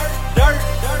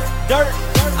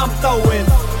 I'm throwing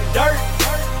dirt.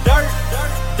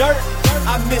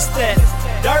 I miss that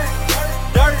dirt.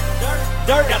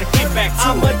 Gotta get back to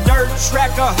I'm a dirt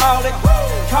trackaholic.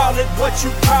 Call it what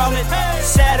you call it.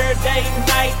 Saturday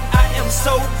night, I am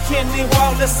so Kenny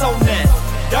Wallace on that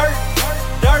dirt.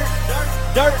 dirt,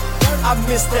 dirt, I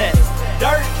miss that.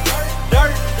 Dirt,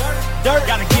 dirt, dirt,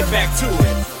 gotta get back to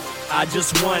it. I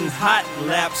just won hot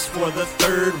laps for the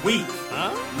 3rd week.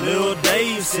 Lil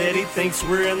Dave said he thinks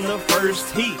we're in the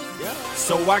first heat.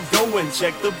 So I go and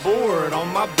check the board on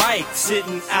my bike,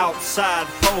 sitting outside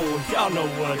pole. Y'all know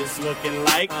what it's looking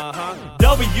like.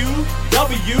 W,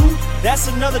 that's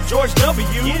another George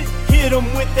W. Hit him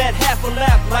with that half a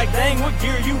lap, like dang, what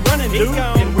gear you running, dude?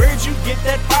 And where'd you get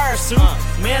that fire suit?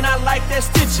 Man, I like that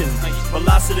stitching.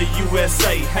 Velocity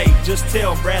USA, hey, just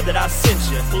tell Brad that I sent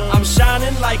you. I'm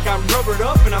shining like I'm rubbered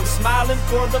up and I'm smiling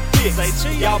for the pics.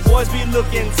 Y'all boys be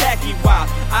looking tacky while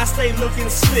I stay looking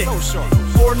slick.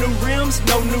 4 new rims,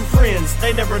 no new friends.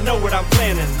 They never know what I'm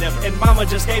planning. And mama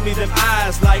just gave me them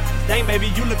eyes like, dang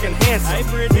baby, you looking handsome.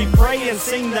 We pray and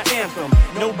sing the anthem.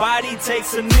 Nobody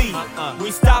takes a knee. We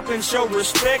stop and show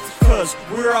respect, cause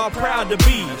we're all proud to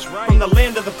be from the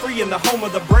land of the free and the home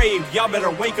of the brave. Y'all better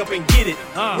wake up and get it.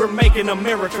 We're making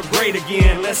America great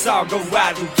again. Let's all go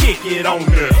out and kick it on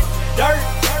the dirt,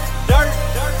 dirt,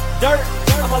 dirt.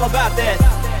 I'm all about that.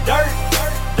 Dirt,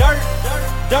 dirt,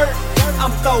 dirt.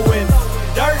 I'm throwing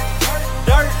dirt,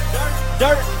 dirt,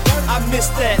 dirt. I miss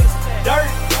that. Dirt,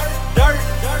 dirt,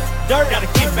 dirt. Gotta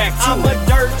get back to it. I'm a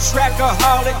dirt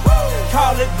trackaholic.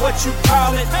 Call it what you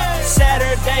call it.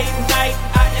 Saturday night,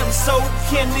 I am so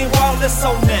Kenny Wallace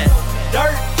on that.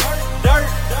 Dirt, dirt,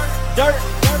 dirt.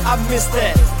 I miss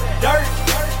that. Dirt,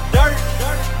 dirt,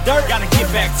 dirt. Gotta get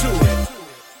back to it.